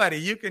silly putty.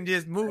 You can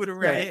just move it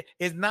around. Right.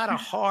 It's not a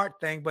hard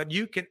thing, but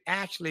you can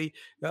actually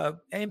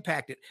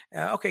impact it.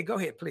 Okay, go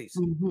ahead, please.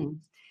 Mm-hmm.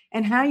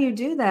 And how you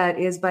do that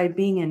is by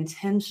being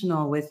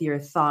intentional with your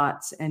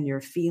thoughts and your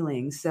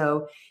feelings.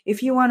 So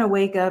if you want to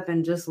wake up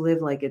and just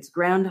live like it's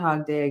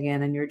Groundhog Day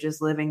again, and you're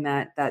just living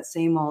that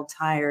same old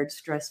tired,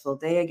 stressful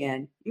day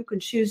again, you can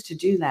choose to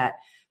do that.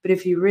 But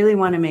if you really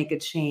want to make a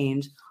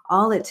change,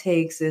 all it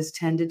takes is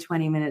 10 to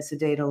 20 minutes a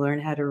day to learn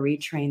how to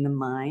retrain the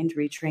mind,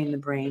 retrain the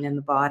brain and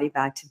the body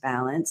back to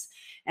balance.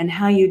 And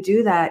how you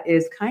do that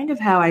is kind of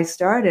how I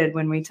started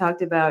when we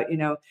talked about,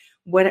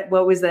 what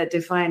was that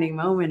defining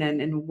moment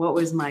and what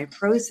was my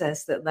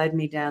process that led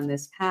me down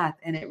this path.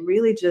 And it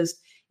really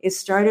it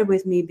started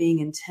with me being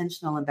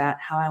intentional about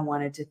how I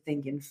wanted to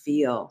think and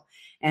feel.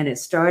 And it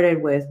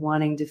started with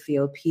wanting to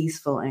feel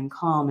peaceful and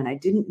calm. And I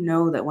didn't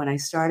know that when I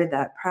started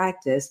that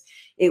practice,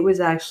 it was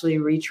actually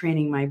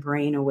retraining my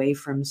brain away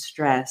from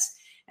stress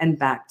and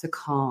back to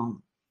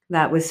calm.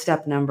 That was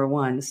step number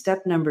one.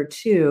 Step number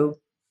two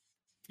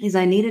is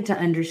I needed to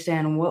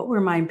understand what were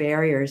my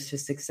barriers to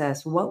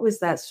success. What was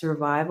that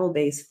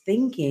survival-based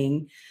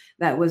thinking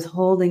that was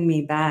holding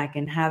me back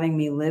and having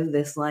me live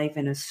this life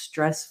in a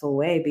stressful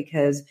way?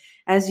 Because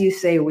as you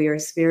say, we are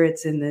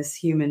spirits in this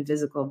human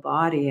physical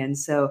body. And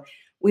so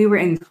we were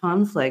in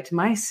conflict.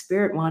 My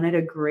spirit wanted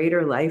a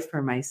greater life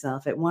for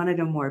myself. It wanted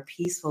a more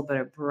peaceful, but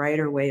a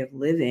brighter way of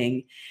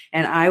living.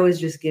 And I was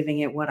just giving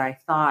it what I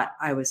thought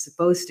I was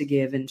supposed to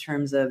give in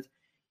terms of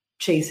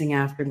chasing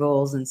after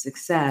goals and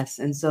success.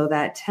 And so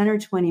that 10 or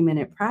 20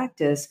 minute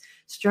practice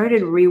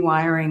started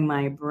rewiring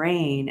my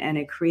brain, and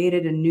it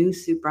created a new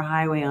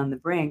superhighway on the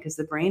brain, because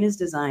the brain is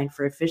designed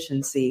for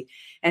efficiency.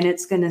 And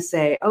it's going to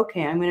say,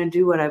 okay, I'm going to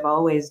do what I've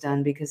always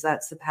done because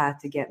that's the path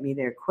to get me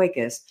there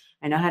quickest.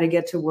 I know how to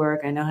get to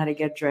work. I know how to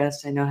get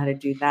dressed. I know how to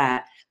do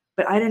that.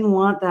 But I didn't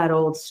want that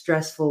old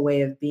stressful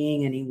way of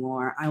being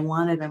anymore. I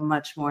wanted a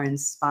much more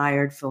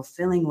inspired,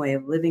 fulfilling way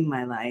of living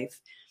my life.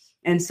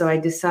 And so I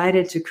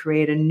decided to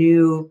create a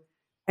new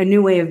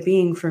way of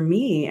being for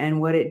me. And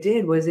what it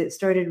did was it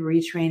started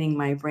retraining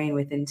my brain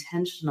with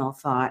intentional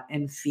thought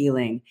and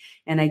feeling.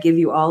 And I give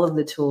you all of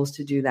the tools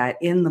to do that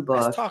in the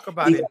book. Let's talk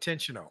about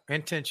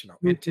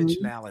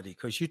intentionality,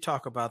 because you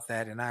talk about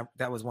that. And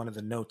that was one of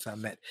the notes I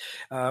met.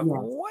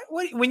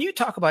 When you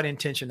talk about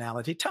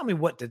intentionality, tell me,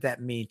 what did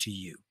that mean to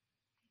you?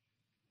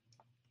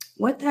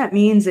 What that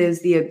means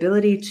is the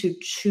ability to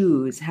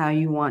choose how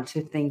you want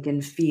to think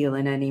and feel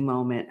in any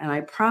moment. And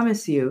I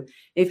promise you,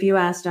 if you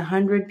asked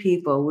 100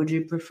 people, would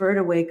you prefer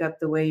to wake up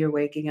the way you're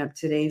waking up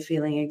today,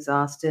 feeling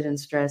exhausted and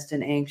stressed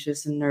and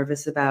anxious and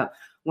nervous about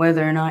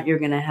whether or not you're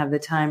going to have the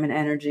time and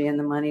energy and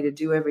the money to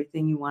do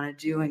everything you want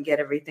to do and get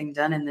everything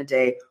done in the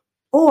day?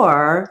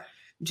 Or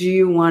do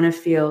you want to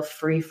feel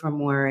free from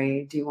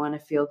worry? Do you want to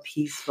feel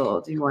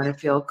peaceful? Do you want to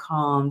feel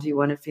calm? Do you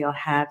want to feel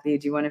happy?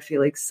 Do you want to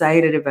feel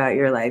excited about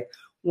your life?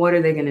 What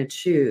are they going to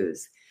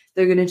choose?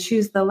 They're going to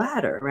choose the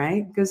latter,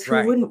 right? Because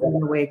who wouldn't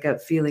want to wake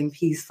up feeling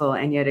peaceful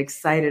and yet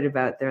excited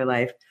about their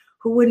life?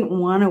 Who wouldn't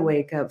want to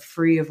wake up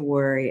free of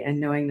worry and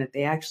knowing that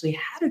they actually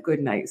had a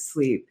good night's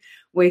sleep,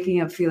 waking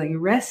up feeling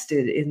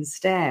rested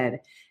instead?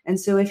 And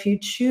so if you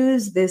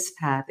choose this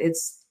path,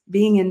 it's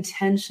being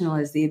intentional,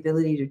 is the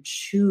ability to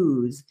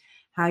choose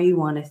how you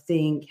want to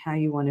think, how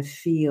you want to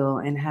feel,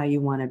 and how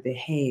you want to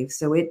behave.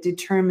 So it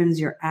determines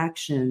your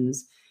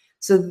actions.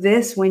 So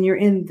this, when you're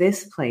in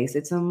this place,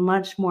 it's a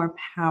much more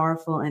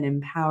powerful and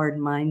empowered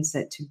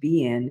mindset to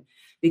be in,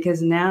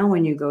 because now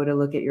when you go to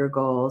look at your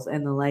goals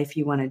and the life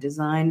you want to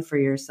design for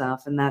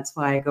yourself, and that's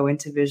why I go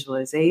into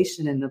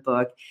visualization in the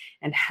book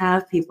and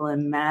have people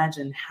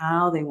imagine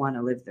how they want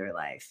to live their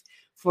life.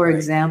 For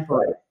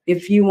example,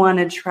 if you want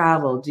to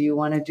travel, do you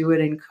want to do it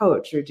in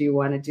coach, or do you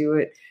want to do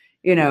it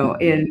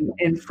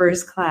in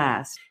first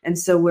class? And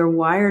so we're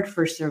wired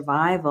for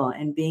survival,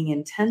 and being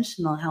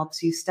intentional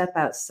helps you step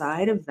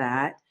outside of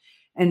that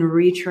and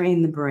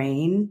retrain the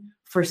brain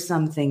for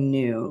something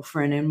new,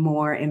 for a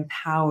more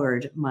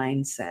empowered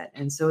mindset.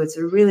 And so it's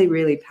a really,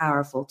 really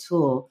powerful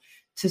tool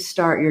to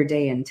start your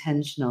day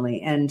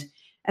intentionally. And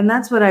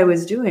that's what I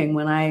was doing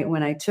when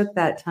I took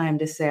that time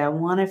to say, I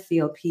want to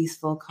feel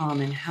peaceful,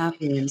 calm, and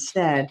happy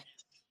instead.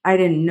 I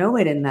didn't know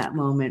it in that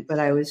moment, but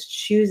I was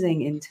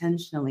choosing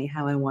intentionally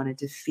how I wanted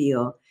to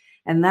feel.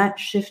 And that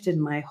shifted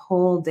my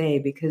whole day,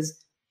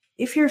 because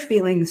if you're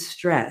feeling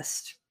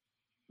stressed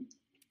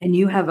and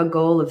you have a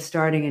goal of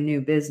starting a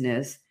new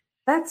business,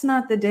 that's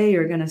not the day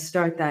you're going to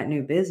start that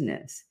new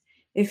business.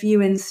 If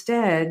you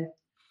instead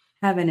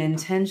have an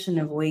intention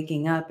of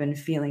waking up and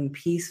feeling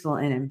peaceful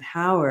and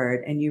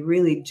empowered, and you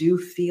really do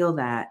feel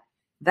that,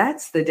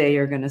 that's the day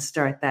you're going to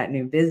start that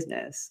new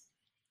business.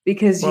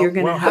 Because you're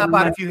going to have. How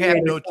about if you have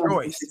no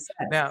choice?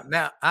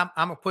 Now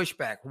I'm a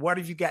pushback. What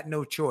if you got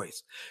no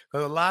choice?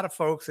 Because a lot of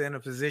folks are in a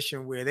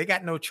position where they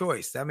got no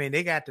choice. I mean,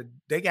 they got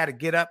to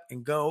get up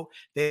and go.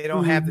 They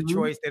don't have the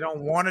choice. They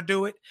don't want to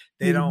do it.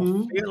 They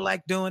don't feel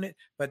like doing it,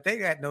 but they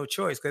got no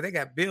choice because they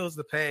got bills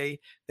to pay.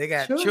 They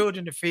got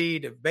children to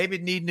feed. The baby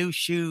need new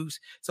shoes.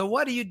 So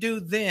what do you do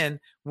then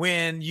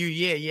when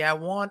I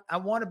want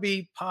to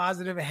be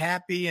positive and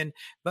happy,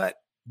 but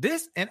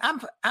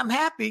I'm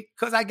happy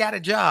because I got a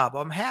job.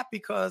 I'm happy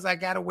because I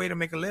got a way to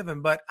make a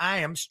living, but I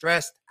am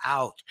stressed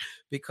out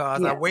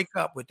because I wake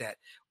up with that.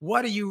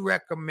 What do you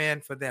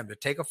recommend for them? To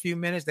take a few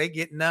minutes? They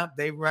getting up,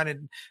 they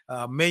running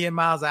a million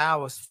miles an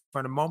hour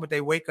from the moment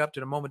they wake up to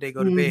the moment they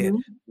go to bed.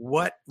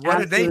 What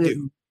do they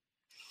do?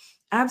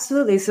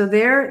 Absolutely. So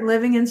they're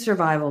living in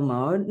survival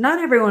mode. Not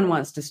everyone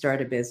wants to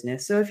start a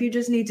business. So if you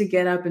just need to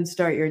get up and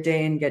start your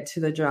day and get to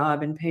the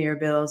job and pay your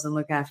bills and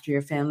look after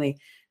your family,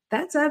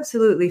 that's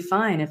absolutely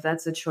fine if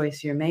that's a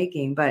choice you're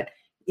making. But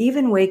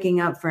even waking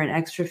up for an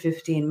extra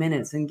 15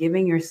 minutes and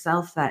giving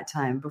yourself that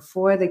time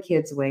before the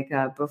kids wake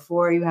up,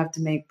 before you have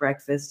to make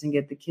breakfast and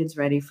get the kids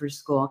ready for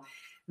school,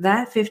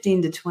 that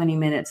 15 to 20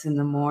 minutes in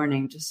the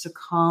morning just to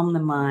calm the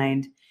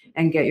mind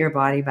and get your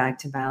body back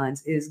to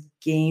balance is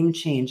game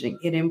changing.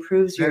 It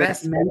improves your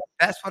that's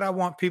what I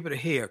want people to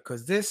hear,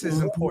 because this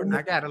is important.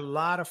 I got a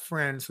lot of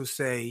friends who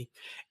say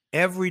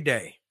every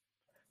day,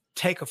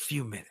 take a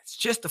few minutes,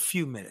 just a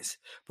few minutes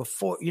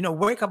before,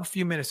 wake up a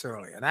few minutes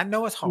earlier. And I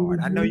know it's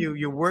hard. I know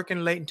you're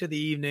working late into the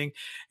evening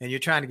and you're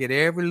trying to get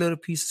every little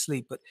piece of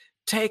sleep, but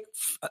take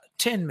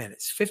 10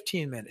 minutes,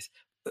 15 minutes,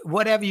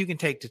 whatever you can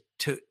take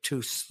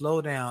to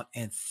slow down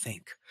and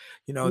think.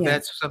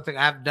 That's something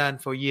I've done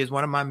for years.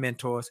 One of my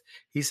mentors,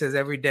 he says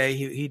every day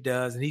he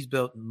does, and he's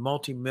built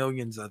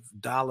multi-millions of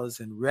dollars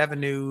in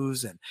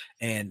revenues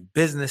and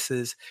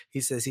businesses. He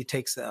says he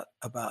takes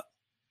about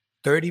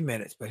 30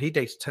 minutes, but he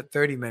takes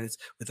 30 minutes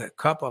with a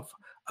cup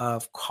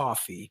of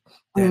coffee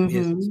that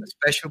is a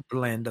special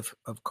blend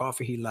of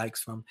coffee he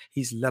likes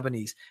he's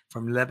Lebanese,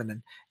 from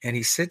Lebanon. And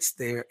he sits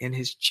there in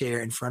his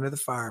chair in front of the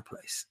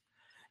fireplace,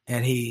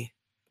 and he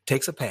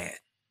takes a pad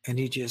and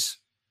he just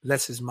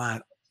lets his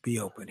mind be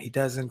open. He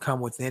doesn't come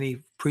with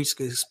any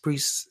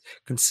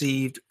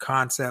preconceived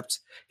concepts.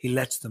 He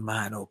lets the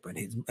mind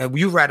open.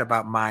 You write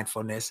about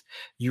mindfulness.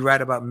 You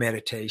write about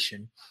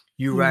meditation.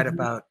 You write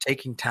about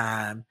taking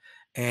time.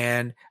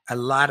 And a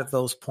lot of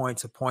those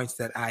points are points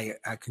that I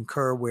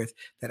concur with,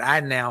 that I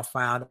now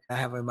found. I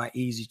have in my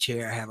easy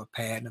chair, I have a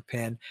pad and a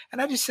pen,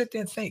 and I just sit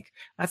there and think.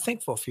 I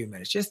think for a few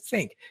minutes, just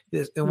think.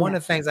 And one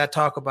of the things I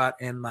talk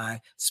about in my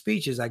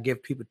speeches, I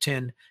give people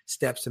 10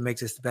 steps to make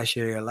this the best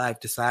year of your life.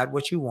 Decide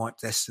what you want.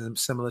 That's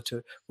similar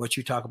to what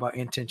you talk about,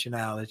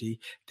 intentionality.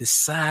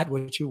 Decide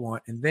what you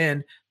want, and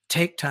then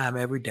take time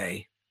every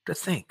day to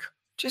think.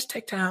 Just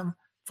take time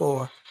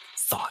for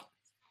thought.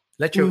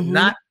 Let your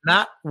not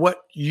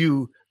what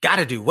you got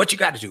to do, what you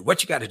got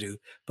to do,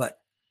 but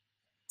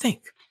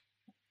think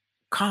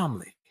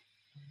calmly.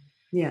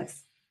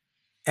 Yes.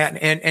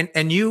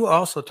 And you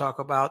also talk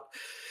about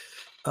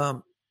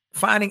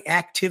finding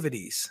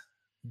activities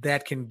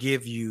that can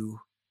give you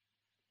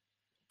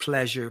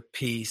pleasure,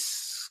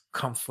 peace,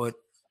 comfort,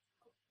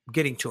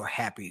 getting to a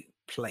happy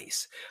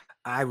place.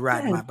 I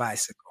ride my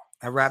bicycle.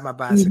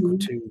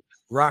 To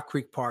Rock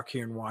Creek Park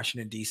here in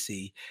Washington,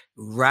 D.C.,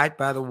 right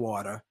by the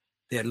water.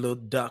 There are little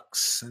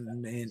ducks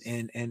and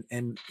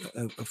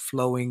a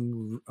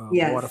flowing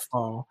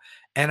waterfall.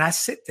 And I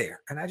sit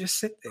there and I just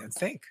sit there and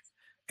think.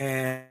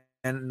 And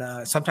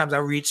sometimes I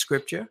read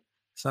scripture.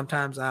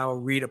 Sometimes I'll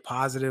read a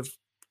positive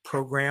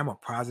program or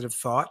positive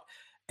thought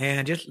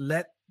and just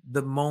let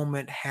the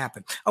moment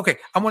happen. Okay,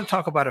 I want to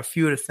talk about a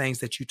few of the things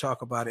that you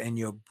talk about in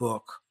your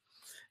book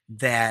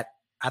that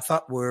I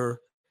thought were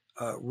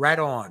right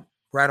on.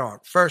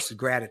 First,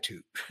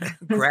 gratitude.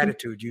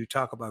 Gratitude. You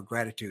talk about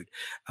gratitude.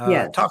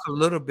 Talk a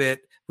little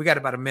bit. We got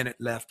about a minute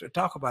left.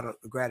 Talk about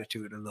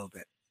gratitude a little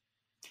bit.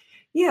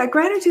 Yeah,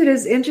 gratitude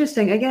is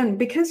interesting. Again,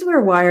 because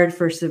we're wired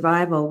for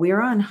survival,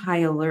 we're on high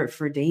alert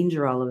for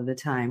danger all of the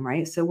time,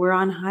 right? So we're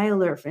on high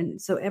alert. And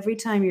so every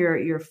time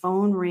your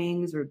phone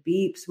rings or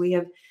beeps, we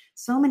have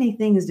so many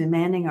things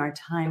demanding our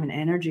time and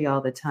energy all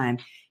the time.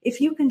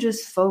 If you can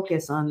just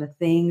focus on the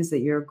things that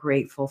you're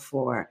grateful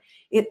for,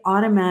 it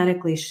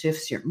automatically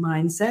shifts your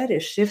mindset. It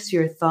shifts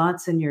your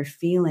thoughts and your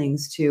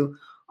feelings to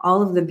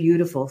all of the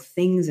beautiful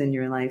things in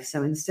your life.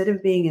 So instead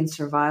of being in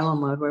survival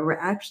mode, where we're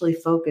actually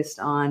focused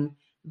on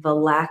the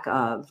lack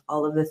of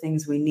all of the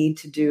things we need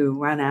to do,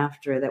 run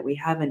after that we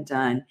haven't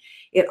done,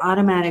 it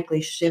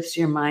automatically shifts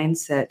your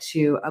mindset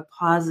to a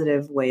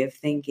positive way of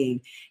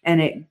thinking.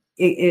 And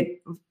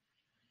it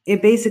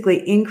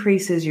basically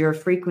increases your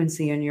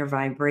frequency and your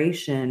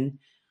vibration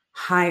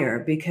higher,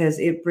 because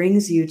it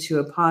brings you to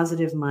a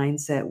positive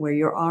mindset where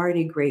you're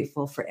already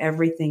grateful for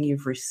everything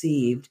you've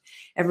received,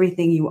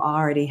 everything you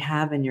already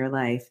have in your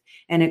life.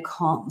 And it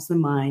calms the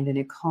mind and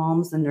it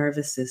calms the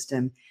nervous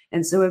system.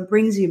 And so it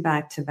brings you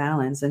back to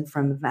balance. And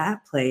from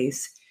that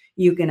place,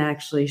 you can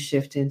actually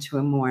shift into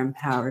a more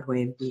empowered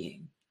way of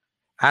being.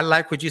 I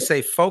like what you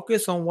say,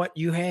 focus on what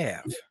you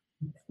have,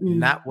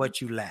 not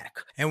what you lack.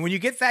 And when you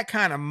get that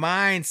kind of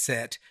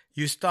mindset,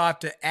 you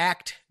start to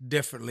act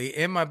differently.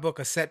 In my book,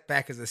 A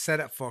Setback is a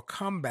Setup for a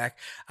Comeback,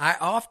 I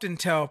often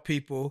tell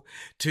people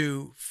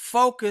to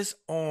focus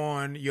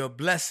on your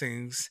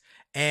blessings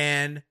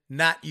and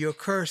not your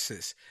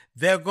curses.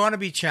 There are going to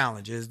be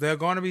challenges. There are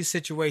going to be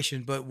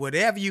situations, but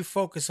whatever you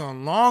focus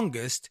on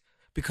longest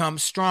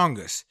becomes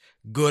strongest,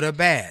 good or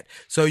bad.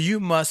 So you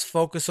must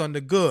focus on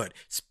the good,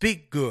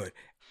 speak good,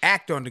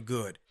 act on the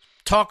good.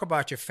 Talk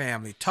about your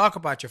family, talk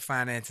about your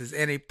finances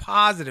in a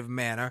positive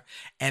manner,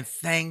 and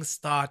things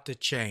start to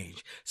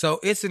change. So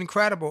it's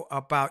incredible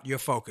about your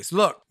focus.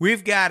 Look,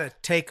 we've got to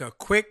take a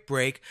quick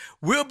break.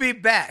 We'll be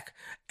back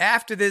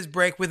after this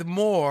break with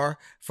more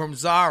from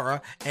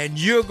Zara, and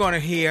you're going to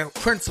hear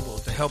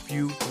principles to help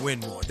you win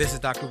more. This is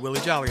Dr.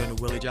 Willie Jolly on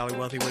the Willie Jolly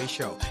Wealthy Way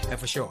Show. And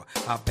for sure,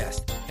 our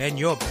best and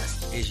your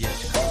best is yet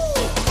to come.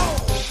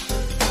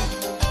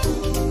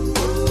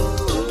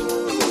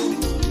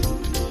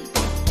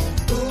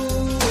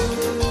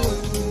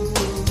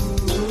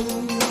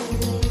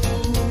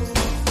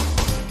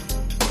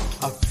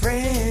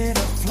 Afraid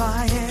of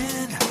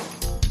flying,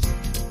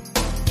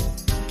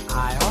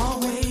 I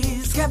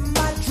always kept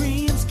my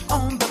dreams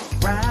on the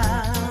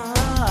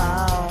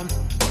ground.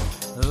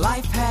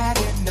 Life had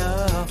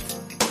enough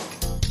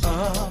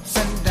ups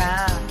and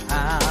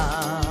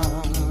downs,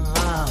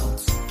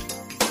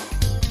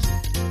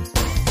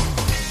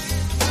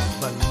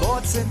 but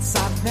Lord, since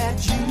I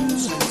met you,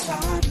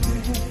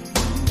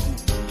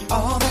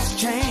 all that's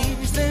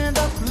changed in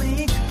the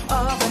blink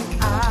of an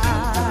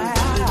eye.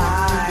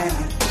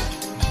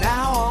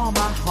 Now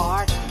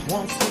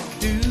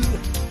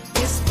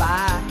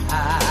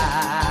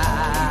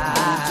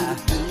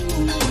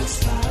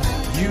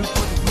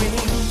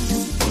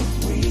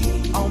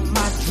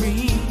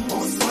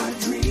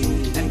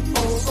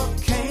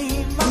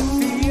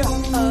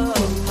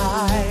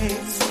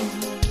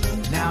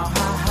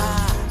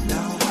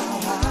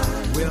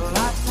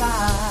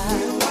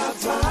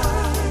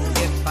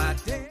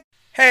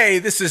Hey,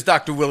 this is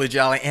Dr. Willie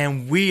Jolly,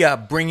 and we are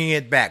bringing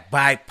it back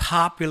by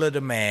popular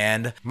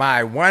demand,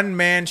 my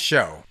one-man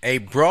show, a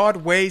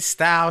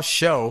Broadway-style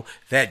show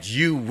that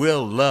you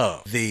will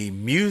love, the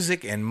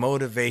Music and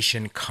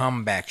Motivation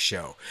Comeback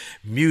Show.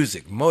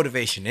 Music,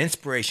 motivation,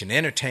 inspiration,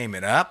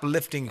 entertainment,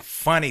 uplifting,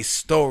 funny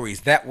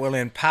stories that will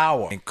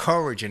empower,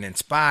 encourage, and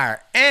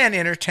inspire, and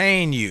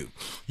entertain you.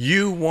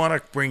 You want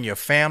to bring your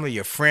family,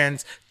 your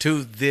friends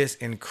to this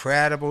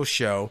incredible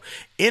show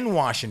in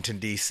Washington,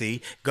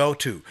 D.C., go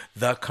to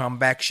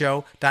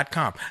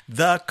thecomebackshow.com.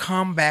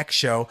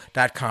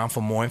 Thecomebackshow.com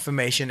for more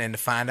information and to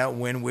find out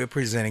when we're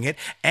presenting it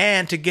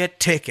and to get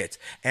tickets.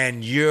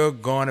 And you're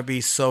going to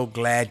be so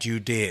glad you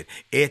did.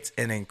 It's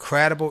an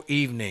incredible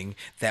evening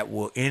that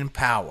will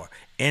empower,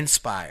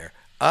 inspire,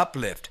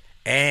 uplift,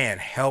 and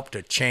help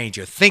to change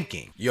your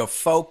thinking, your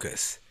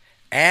focus,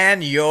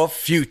 and your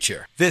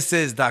future. This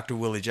is Dr.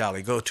 Willie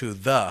Jolly. Go to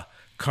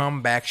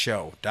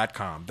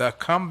thecomebackshow.com.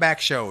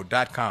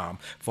 Thecomebackshow.com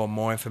for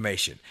more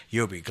information.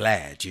 You'll be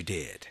glad you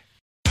did.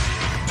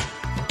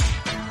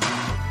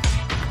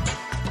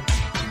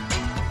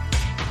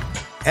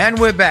 And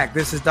we're back.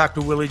 This is Dr.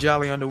 Willie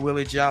Jolly on the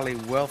Willie Jolly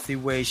Wealthy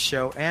Ways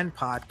show and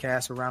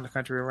podcast around the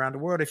country, around the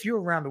world. If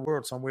you're around the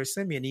world somewhere,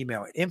 send me an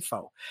email at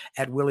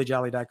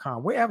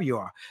info@williejolly.com, wherever you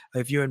are.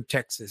 If you're in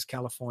Texas,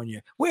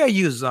 California, where are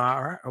you,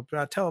 Zara?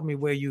 Tell me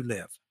where you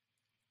live.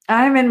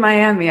 I'm in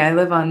Miami. I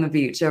live on the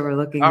beach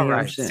overlooking the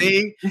ocean.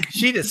 See,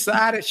 she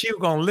decided she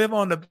was going to live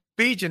on the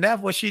beach, and that's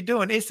what she's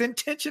doing. It's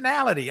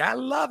intentionality. I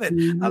love it.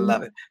 I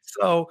love it.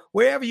 So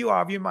wherever you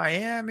are, if you're in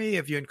Miami,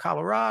 if you're in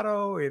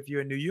Colorado, if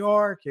you're in New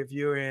York, if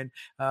you're in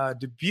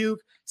Dubuque,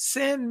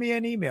 send me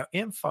an email,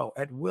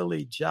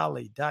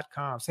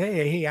 info@williejolly.com.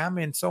 Say, hey, I'm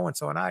in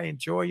so-and-so, and I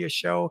enjoy your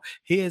show.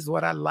 Here's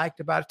what I liked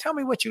about it. Tell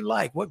me what you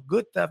like, what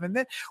good stuff. And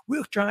then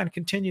we'll try and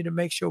continue to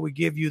make sure we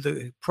give you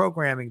the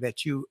programming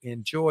that you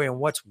enjoy and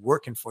what's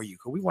working for you,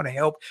 because we want to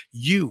help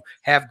you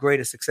have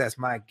greater success.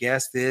 My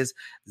guest is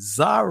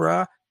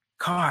Zara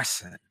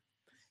Carson,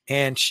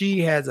 and she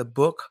has a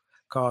book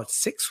called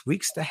 6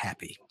 Weeks to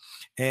Happy.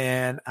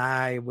 And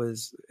I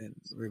was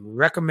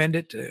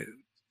recommended to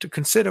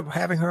consider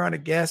having her on a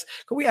guest,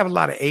 because we have a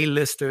lot of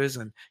A-listers,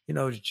 and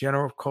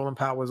General Colin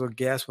Powell was a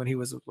guest when he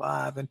was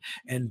alive,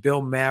 and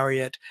Bill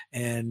Marriott,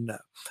 and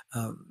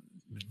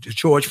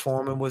George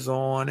Foreman was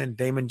on, and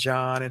Damon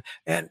John,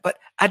 but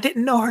I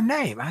didn't know her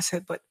name. I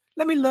said, but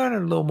let me learn a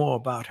little more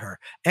about her.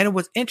 And it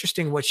was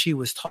interesting what she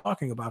was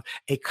talking about,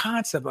 a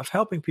concept of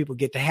helping people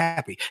get to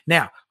happy.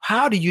 Now,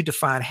 how do you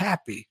define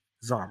happy,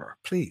 Zara?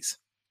 Please.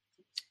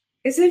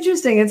 It's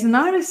interesting. It's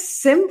not as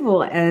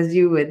simple as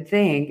you would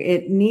think.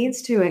 It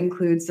needs to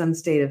include some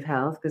state of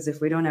health, because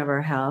if we don't have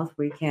our health,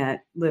 we can't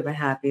live a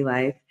happy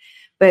life.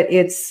 But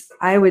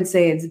I would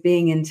say it's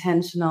being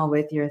intentional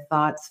with your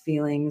thoughts,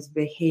 feelings,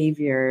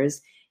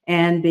 behaviors,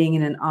 and being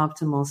in an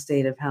optimal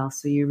state of health,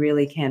 so you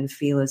really can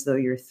feel as though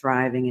you're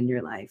thriving in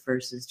your life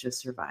versus just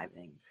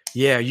surviving.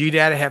 Yeah, you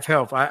got to have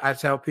health. I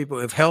tell people,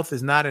 if health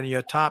is not in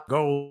your top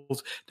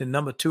goals, then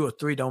number 2 or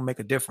 3 don't make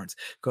a difference,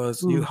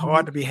 because you're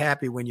hard to be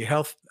happy when your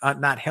health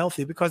not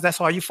healthy, because that's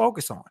all you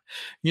focus on.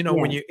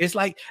 When it's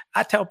like,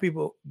 I tell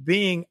people,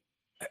 being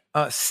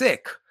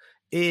sick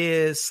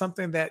is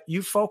something that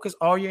you focus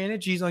all your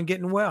energies on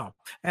getting well.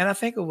 And I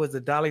think it was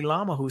the Dalai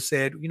Lama who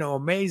said,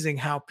 amazing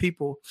how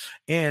people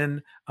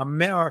in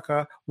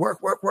America work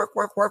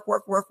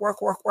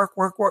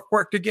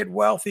to get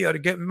wealthy or to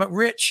get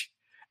rich.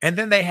 And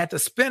then they had to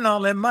spend all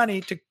their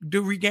money to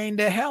regain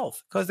their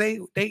health, because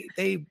they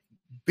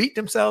beat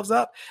themselves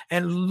up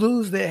and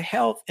lose their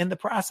health in the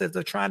process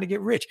of trying to get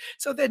rich.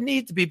 So there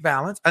needs to be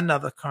balance.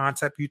 Another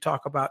concept you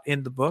talk about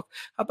in the book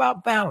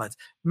about balance,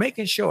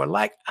 making sure,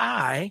 like,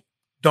 I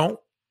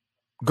don't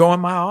go in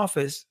my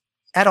office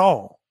at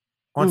all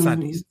on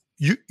Sundays.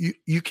 You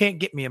can't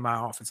get me in my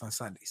office on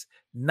Sundays.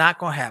 Not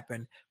going to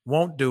happen.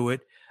 Won't do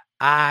it.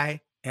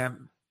 I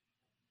am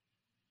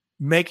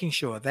making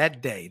sure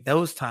that day,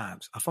 those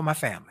times, are for my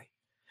family,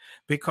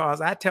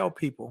 because I tell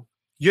people,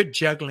 you're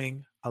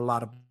juggling a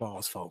lot of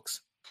balls, folks.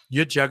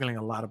 You're juggling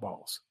a lot of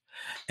balls,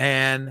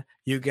 and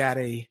you got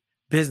a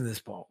business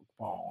ball,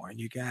 and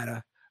you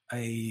got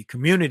a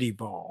community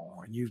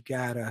ball, and you've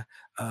got a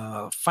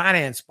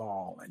finance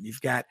ball, and you've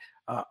got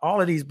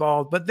all of these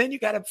balls, but then you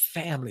got a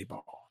family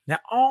ball. Now,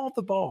 all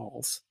the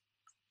balls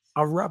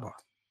are rubber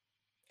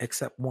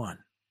except one,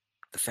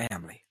 the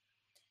family.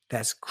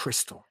 That's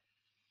crystal,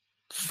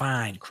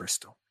 fine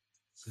crystal,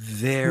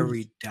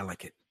 very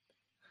delicate.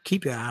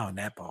 Keep your eye on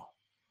that ball,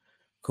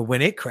 because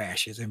when it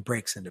crashes and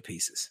breaks into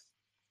pieces,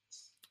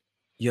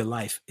 your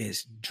life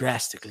is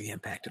drastically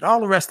impacted.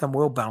 All the rest of them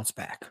will bounce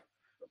back.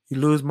 You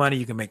lose money,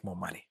 you can make more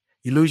money.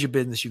 You lose your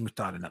business, you can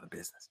start another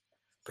business.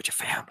 But your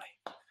family,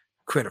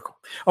 critical.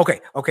 Okay.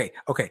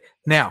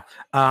 Now,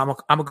 I'm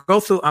gonna go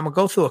through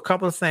a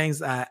couple of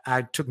things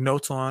I took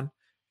notes on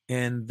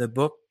in the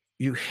book.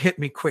 You hit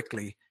me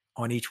quickly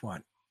on each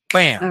one.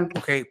 Bam.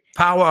 Okay.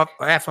 Power of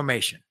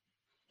affirmation.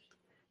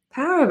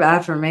 Power of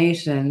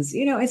affirmations,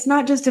 it's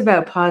not just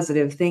about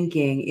positive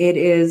thinking. It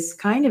is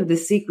kind of the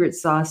secret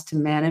sauce to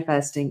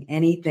manifesting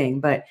anything,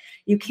 but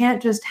you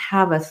can't just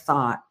have a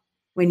thought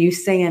when you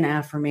say an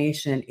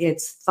affirmation.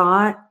 It's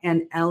thought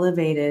and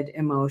elevated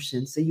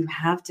emotion. So you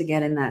have to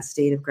get in that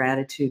state of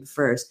gratitude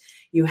first.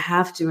 You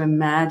have to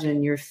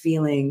imagine you're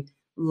feeling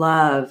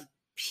love,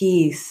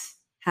 peace,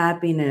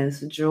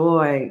 happiness,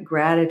 joy,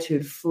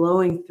 gratitude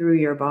flowing through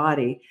your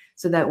body,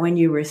 so that when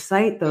you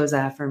recite those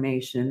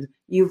affirmations,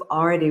 you've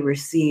already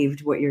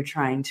received what you're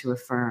trying to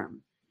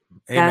affirm.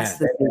 Amen. That's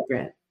the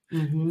secret.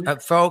 Mm-hmm.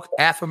 Folks,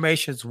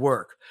 affirmations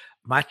work.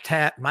 My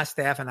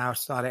staff and I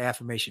start an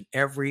affirmation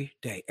every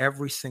day,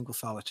 every single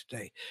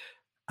solitary day.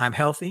 I'm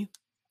healthy.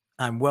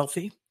 I'm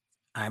wealthy.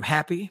 I'm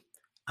happy.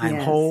 I'm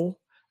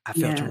whole. I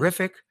feel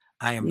terrific.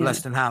 I am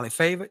blessed and highly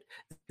favored.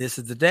 This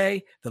is the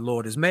day the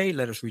Lord has made.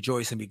 Let us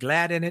rejoice and be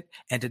glad in it.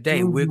 And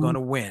today we're going to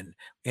win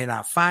in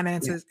our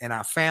finances and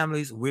our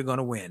families. We're going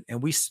to win.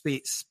 And we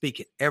speak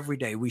it every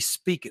day. We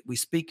speak it. We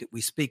speak it. We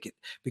speak it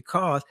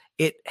because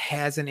it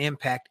has an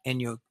impact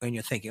in your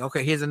thinking.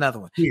 Okay, here's another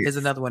one. Here's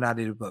another one out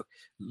of the book.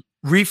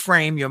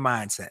 Reframe your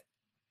mindset.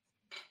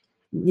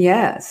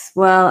 Yes.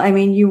 Well, I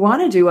mean, you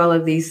want to do all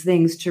of these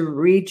things to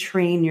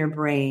retrain your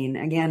brain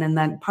again. And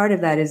that part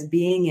of that is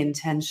being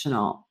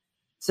intentional.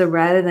 So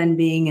rather than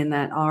being in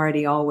that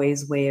already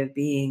always way of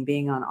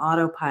being on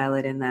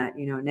autopilot in that,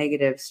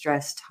 negative,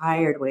 stressed,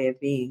 tired way of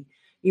being,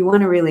 you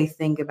want to really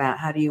think about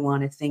how do you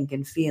want to think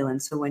and feel.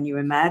 And so when you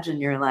imagine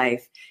your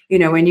life,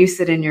 when you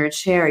sit in your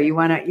chair, you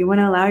want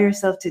to allow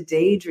yourself to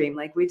daydream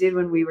like we did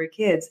when we were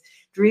kids.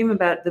 Dream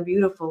about the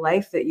beautiful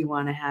life that you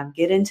want to have.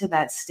 Get into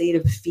that state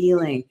of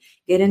feeling.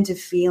 Get into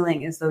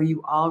feeling as though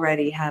you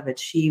already have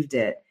achieved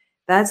it.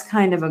 That's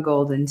kind of a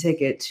golden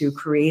ticket to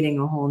creating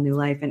a whole new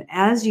life. And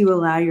as you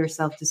allow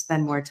yourself to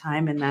spend more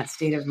time in that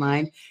state of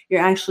mind, you're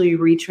actually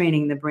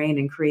retraining the brain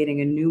and creating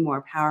a new,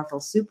 more powerful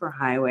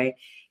superhighway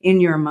in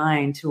your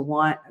mind to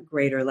want a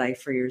greater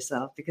life for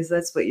yourself, because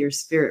that's what your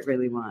spirit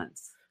really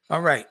wants.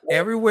 All right.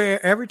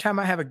 Every time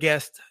I have a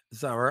guest,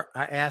 Zara,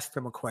 I ask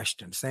them a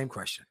question, same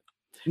question.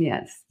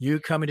 Yes. You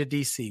coming to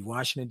DC,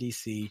 Washington,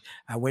 DC.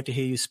 I went to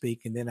hear you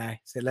speak, and then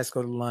I said, let's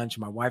go to lunch.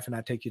 My wife and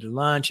I take you to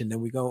lunch, and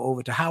then we go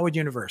over to Howard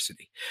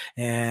University.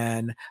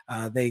 And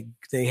they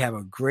have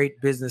a great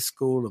business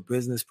school, a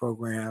business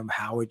program,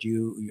 Howard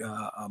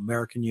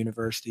American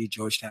University,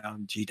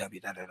 Georgetown,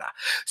 GW,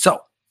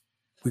 So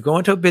we go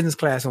into a business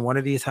class in one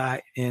of these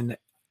high-end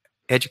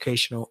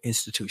educational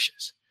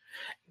institutions.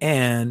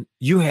 And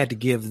you had to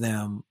give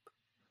them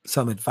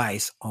some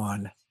advice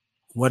on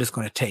what it's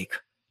going to take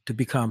to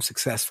become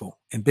successful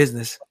in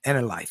business and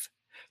in life.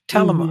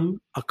 Tell them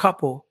a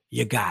couple,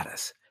 you got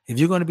us. If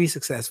you're going to be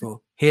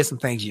successful, here's some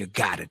things you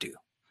got to do.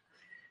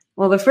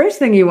 Well, the first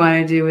thing you want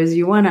to do is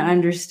you want to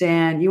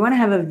understand, you want to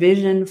have a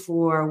vision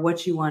for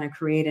what you want to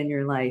create in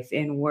your life,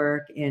 in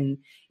work, in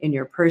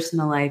your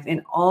personal life,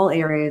 in all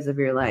areas of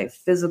your life,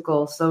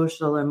 physical,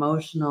 social,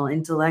 emotional,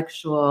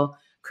 intellectual,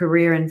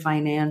 career and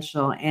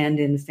financial, and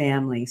in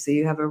family. So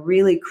you have a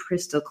really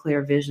crystal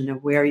clear vision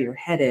of where you're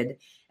headed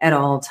at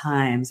all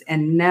times,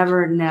 and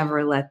never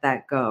let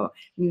that go.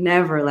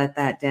 Never let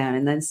that down.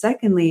 And then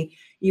secondly,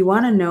 you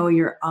want to know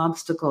your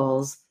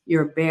obstacles,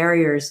 your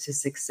barriers to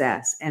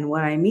success. And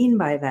what I mean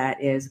by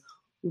that is,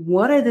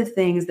 what are the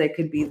things that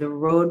could be the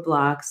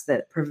roadblocks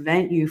that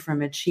prevent you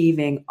from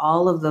achieving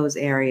all of those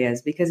areas?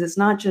 Because it's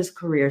not just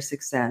career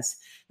success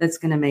that's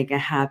going to make a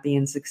happy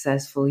and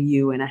successful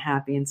you and a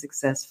happy and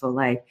successful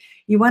life.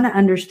 You want to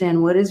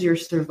understand what is your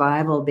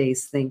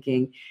survival-based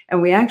thinking.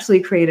 And we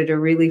actually created a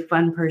really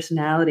fun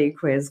personality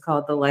quiz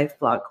called the Life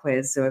Block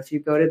Quiz. So if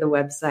you go to the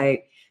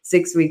website,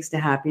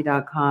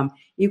 6weekstohappy.com,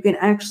 you can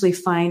actually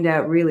find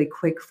out really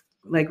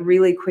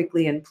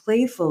quickly and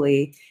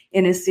playfully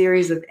in a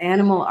series of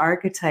animal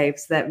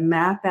archetypes that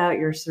map out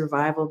your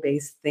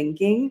survival-based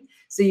thinking,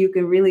 so you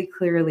can really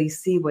clearly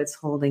see what's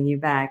holding you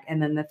back.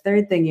 And then the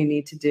third thing you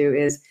need to do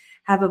is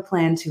have a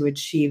plan to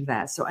achieve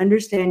that. So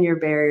understand your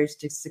barriers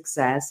to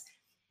success,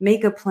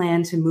 make a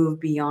plan to move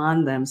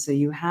beyond them. So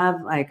you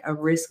have like a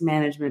risk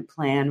management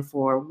plan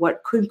for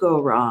what could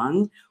go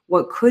wrong,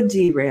 what could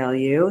derail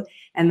you,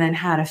 and then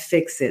how to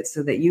fix it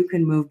so that you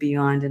can move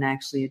beyond and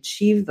actually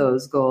achieve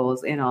those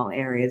goals in all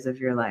areas of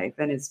your life.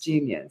 And it's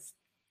genius.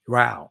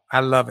 Wow.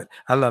 I love it.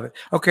 I love it.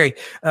 Okay.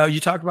 You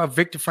talked about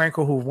Viktor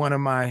Frankl, who one of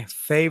my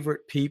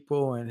favorite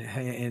people,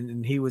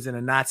 and he was in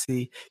a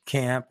Nazi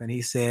camp, and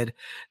he said,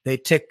 they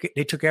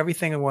took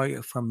everything away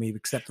from me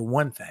except the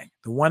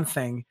one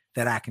thing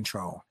that I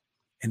control.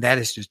 And that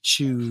is to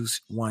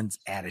choose one's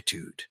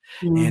attitude.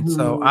 Mm-hmm. And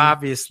so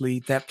obviously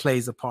that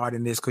plays a part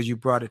in this because you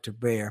brought it to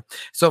bear.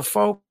 So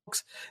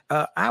folks,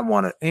 I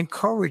want to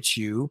encourage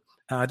you.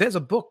 There's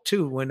a book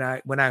too. When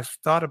I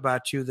thought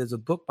about you, there's a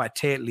book by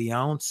Ted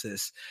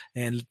Leonsis,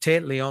 and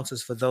Ted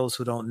Leonsis, for those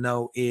who don't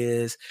know,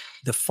 is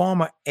the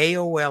former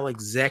AOL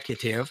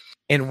executive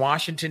in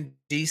Washington,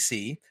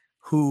 D.C.,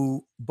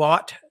 who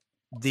bought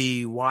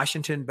the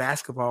Washington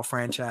basketball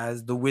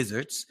franchise, the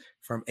Wizards,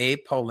 from Abe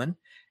Pollin,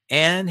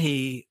 and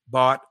he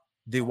bought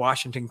the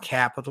Washington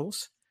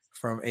Capitals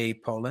from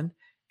Abe Poland.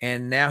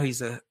 And now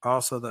he's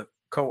also the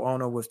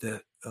co-owner with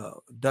the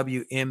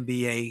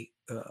WNBA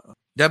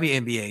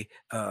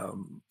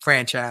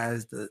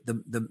franchise,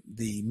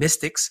 the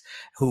Mystics,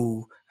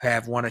 who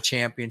have won a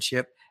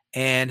championship.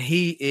 And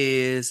he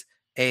is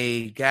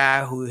a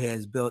guy who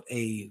has built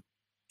a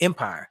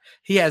empire.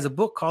 He has a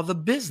book called The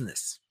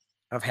Business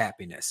of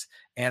Happiness.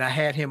 And I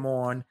had him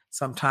on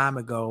some time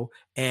ago.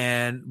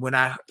 And when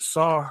I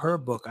saw her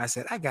book, I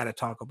said, I got to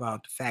talk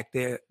about the fact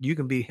that you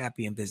can be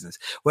happy in business.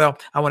 Well,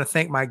 I want to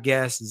thank my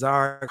guest,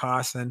 Zara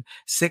Carson,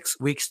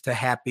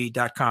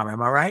 6weekstohappy.com.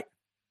 Am I right?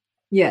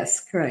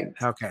 Yes,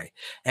 correct. Okay.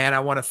 And I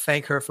want to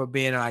thank her for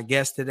being our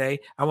guest today.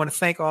 I want to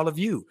thank all of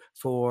you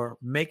for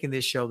making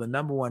this show the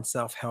 #1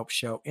 self-help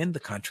show in the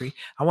country.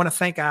 I want to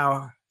thank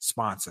our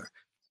sponsor,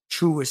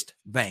 Truist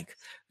Bank.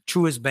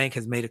 Truist Bank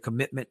has made a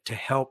commitment to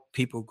help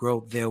people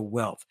grow their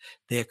wealth.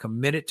 They're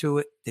committed to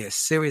it. They're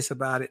serious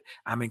about it.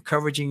 I'm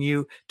encouraging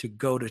you to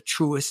go to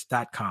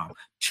Truist.com.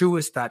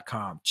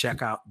 Truist.com.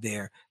 Check out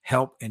their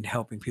help in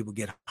helping people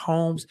get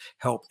homes,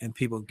 help in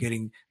people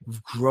getting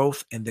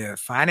growth in their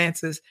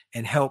finances,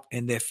 and help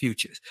in their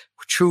futures.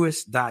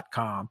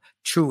 Truist.com.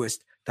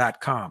 Truist.com.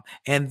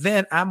 And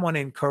then I'm going to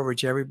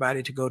encourage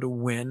everybody to go to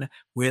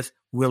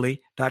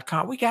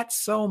winwithwillie.com. We got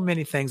so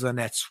many things on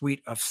that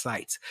suite of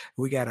sites.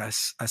 We got a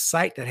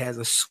site that has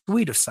a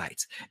suite of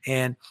sites.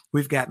 And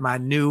we've got my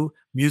new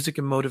music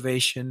and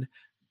motivation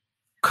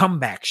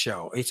comeback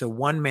show. It's a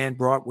one-man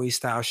Broadway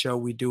style show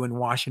we do in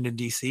Washington,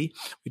 D.C.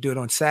 We do it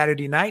on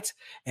Saturday nights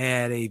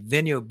at a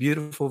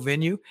beautiful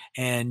venue.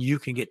 And you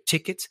can get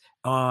tickets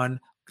on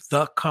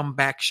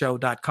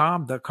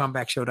thecomebackshow.com,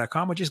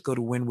 or just go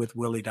to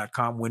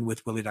winwithwillie.com,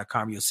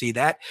 winwithwillie.com. You'll see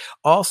that.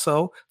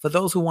 Also, for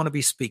those who want to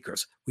be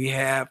speakers, we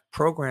have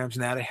programs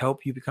now to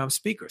help you become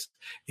speakers.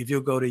 If you'll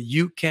go to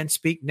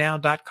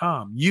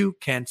youcanspeaknow.com,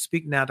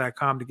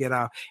 youcanspeaknow.com to get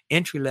our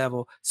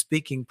entry-level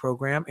speaking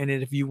program. And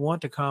if you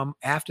want to come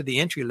after the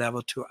entry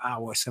level to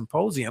our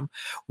symposium,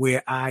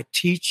 where I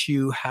teach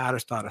you how to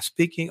start a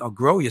speaking or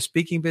grow your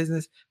speaking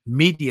business,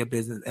 media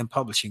business, and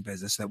publishing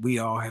business that we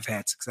all have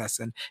had success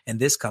in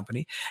this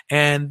company.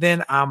 And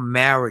then our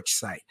marriage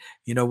site.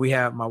 You know,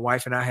 my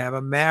wife and I have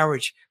a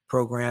marriage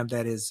program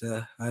that is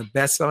a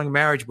best-selling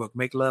marriage book,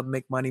 Make Love,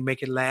 Make Money,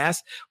 Make It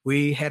Last.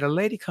 We had a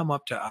lady come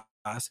up to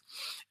us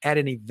at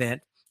an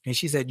event, and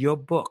she said, your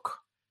book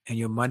and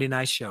your Monday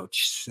night show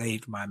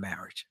saved my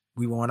marriage.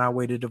 We were on our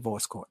way to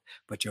divorce court,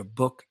 but your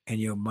book and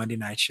your Monday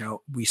night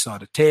show, we saw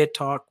the TED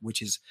Talk,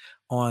 which is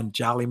on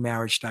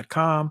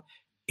jollymarriage.com.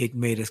 It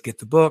made us get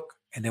the book.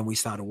 And then we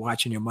started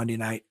watching your Monday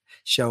night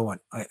show on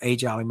A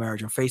Jolly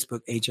Marriage on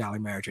Facebook, A Jolly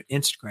Marriage on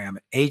Instagram,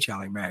 and A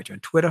Jolly Marriage on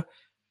Twitter.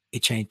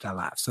 It changed our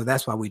lives. So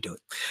that's why we do it.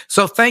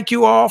 So thank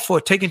you all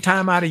for taking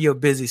time out of your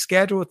busy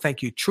schedule.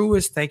 Thank you,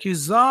 Truist. Thank you,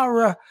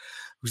 Zara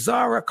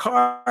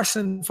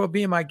Carson, for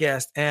being my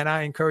guest. And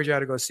I encourage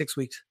y'all to go 6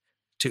 weeks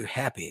to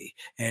Happy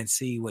and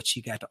see what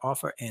she got to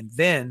offer. And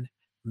then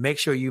make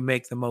sure you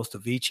make the most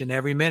of each and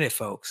every minute,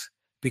 folks,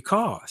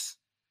 because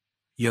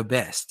your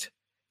best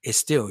is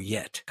still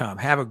yet to come.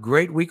 Have a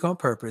great week on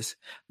purpose.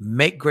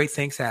 Make great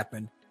things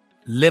happen.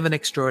 Live an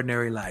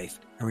extraordinary life.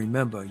 And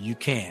remember, you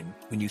can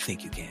when you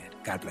think you can.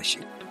 God bless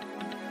you.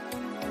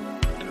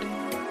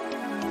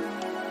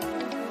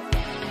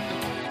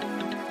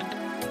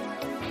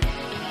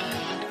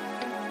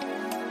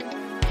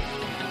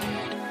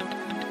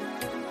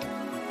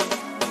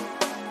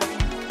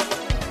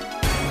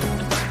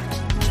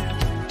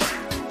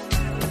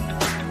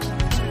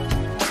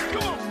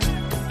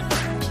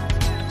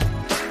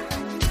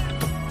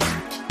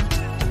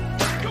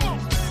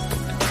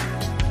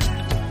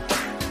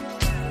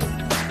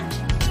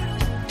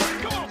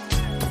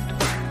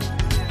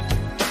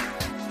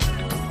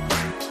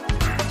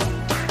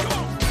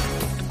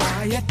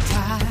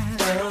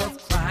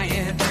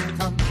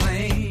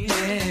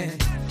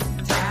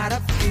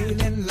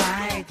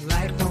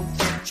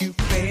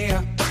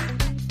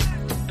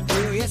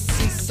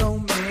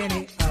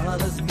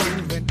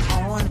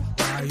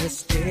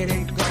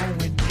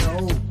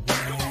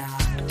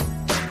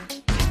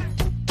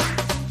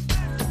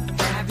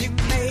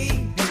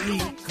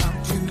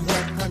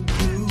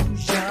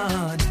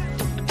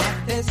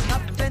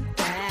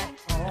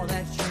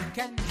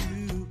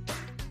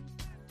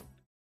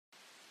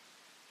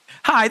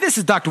 Hi, this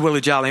is Dr.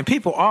 Willie Jolly, and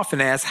people often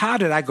ask, how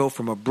did I go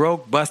from a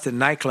broke, busted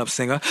nightclub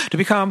singer to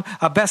become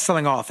a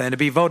best-selling author and to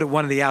be voted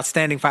one of the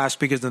outstanding 5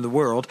 speakers in the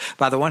world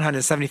by the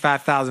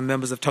 175,000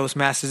 members of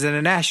Toastmasters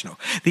International?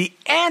 The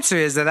answer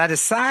is that I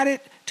decided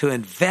to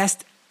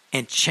invest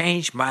and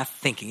change my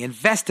thinking,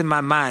 invest in my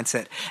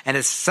mindset, and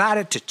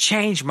decided to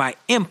change my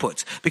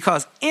inputs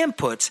because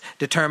inputs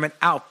determine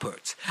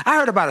outputs. I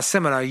heard about a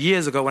seminar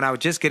years ago when I was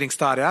just getting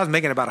started. I was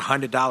making about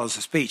 $100 a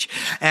speech.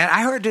 And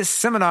I heard this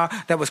seminar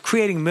that was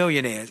creating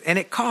millionaires, and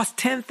it cost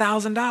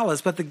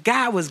 $10,000, but the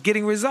guy was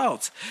getting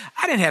results.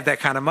 I didn't have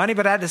that kind of money,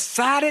 but I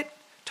decided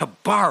to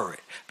borrow it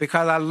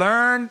because I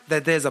learned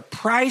that there's a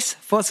price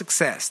for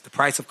success, the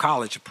price of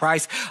college, the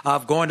price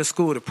of going to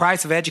school, the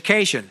price of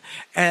education.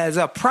 And there's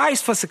a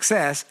price for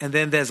success, and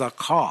then there's a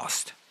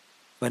cost.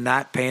 but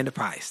not paying the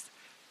price.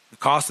 The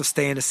cost of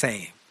staying the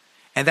same.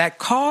 And that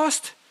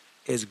cost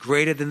is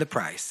greater than the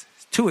price.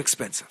 It's too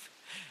expensive.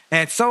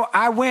 And so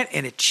I went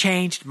and it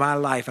changed my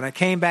life. And I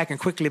came back and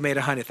quickly made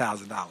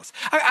 $100,000.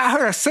 I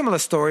heard a similar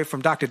story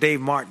from Dr. Dave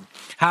Martin,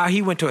 how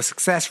he went to a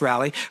success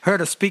rally,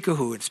 heard a speaker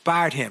who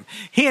inspired him.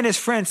 He and his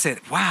friends said,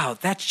 wow,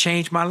 that's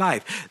changed my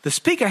life. The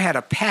speaker had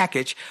a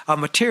package of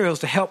materials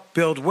to help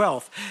build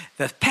wealth.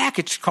 The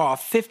package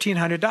cost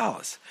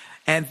 $1,500.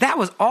 And that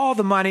was all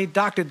the money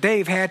Dr.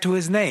 Dave had to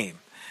his name.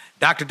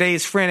 Dr.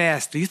 Dave's friend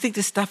asked, do you think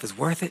this stuff is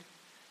worth it?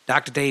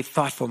 Dr. Dave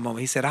thought for a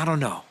moment. He said, I don't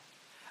know.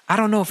 I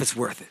don't know if it's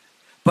worth it.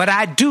 But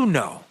I do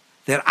know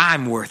that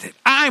I'm worth it.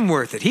 I'm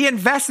worth it. He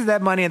invested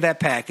that money in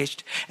that package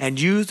and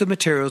used the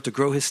materials to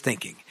grow his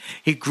thinking.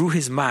 He grew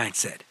his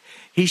mindset.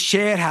 He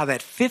shared how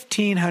that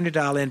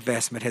 $1,500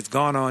 investment has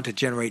gone on to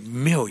generate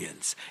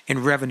millions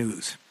in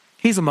revenues.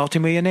 He's a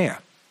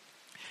multimillionaire.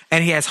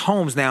 And he has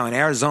homes now in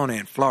Arizona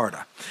and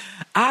Florida.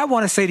 I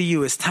want to say to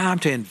you, it's time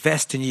to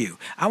invest in you.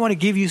 I want to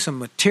give you some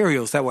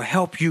materials that will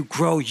help you,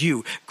 grow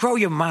your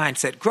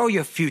mindset, grow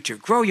your future,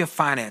 grow your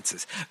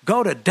finances.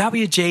 Go to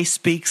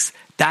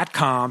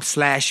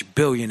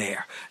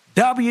wjspeaks.com/billionaire.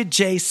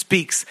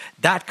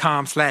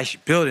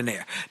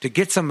 wjspeaks.com/billionaire to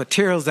get some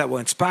materials that will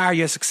inspire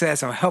your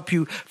success and will help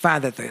you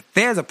find that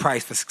there's a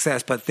price for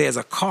success, but there's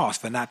a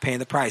cost for not paying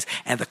the price.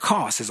 And the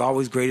cost is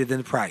always greater than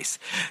the price.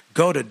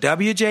 Go to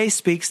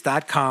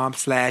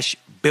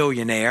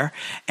wjspeaks.com/billionaire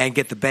and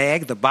get the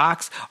bag, the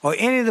box, or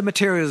any of the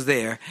materials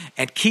there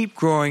and keep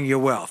growing your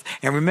wealth.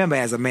 And remember,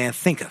 as a man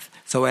thinketh,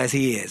 so as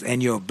he is,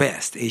 and your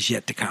best is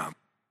yet to come.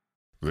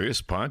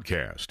 This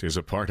podcast is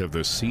a part of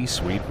the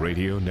C-Suite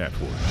Radio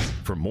Network.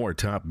 For more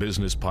top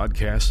business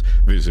podcasts,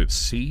 visit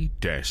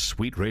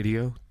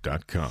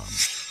c-suiteradio.com.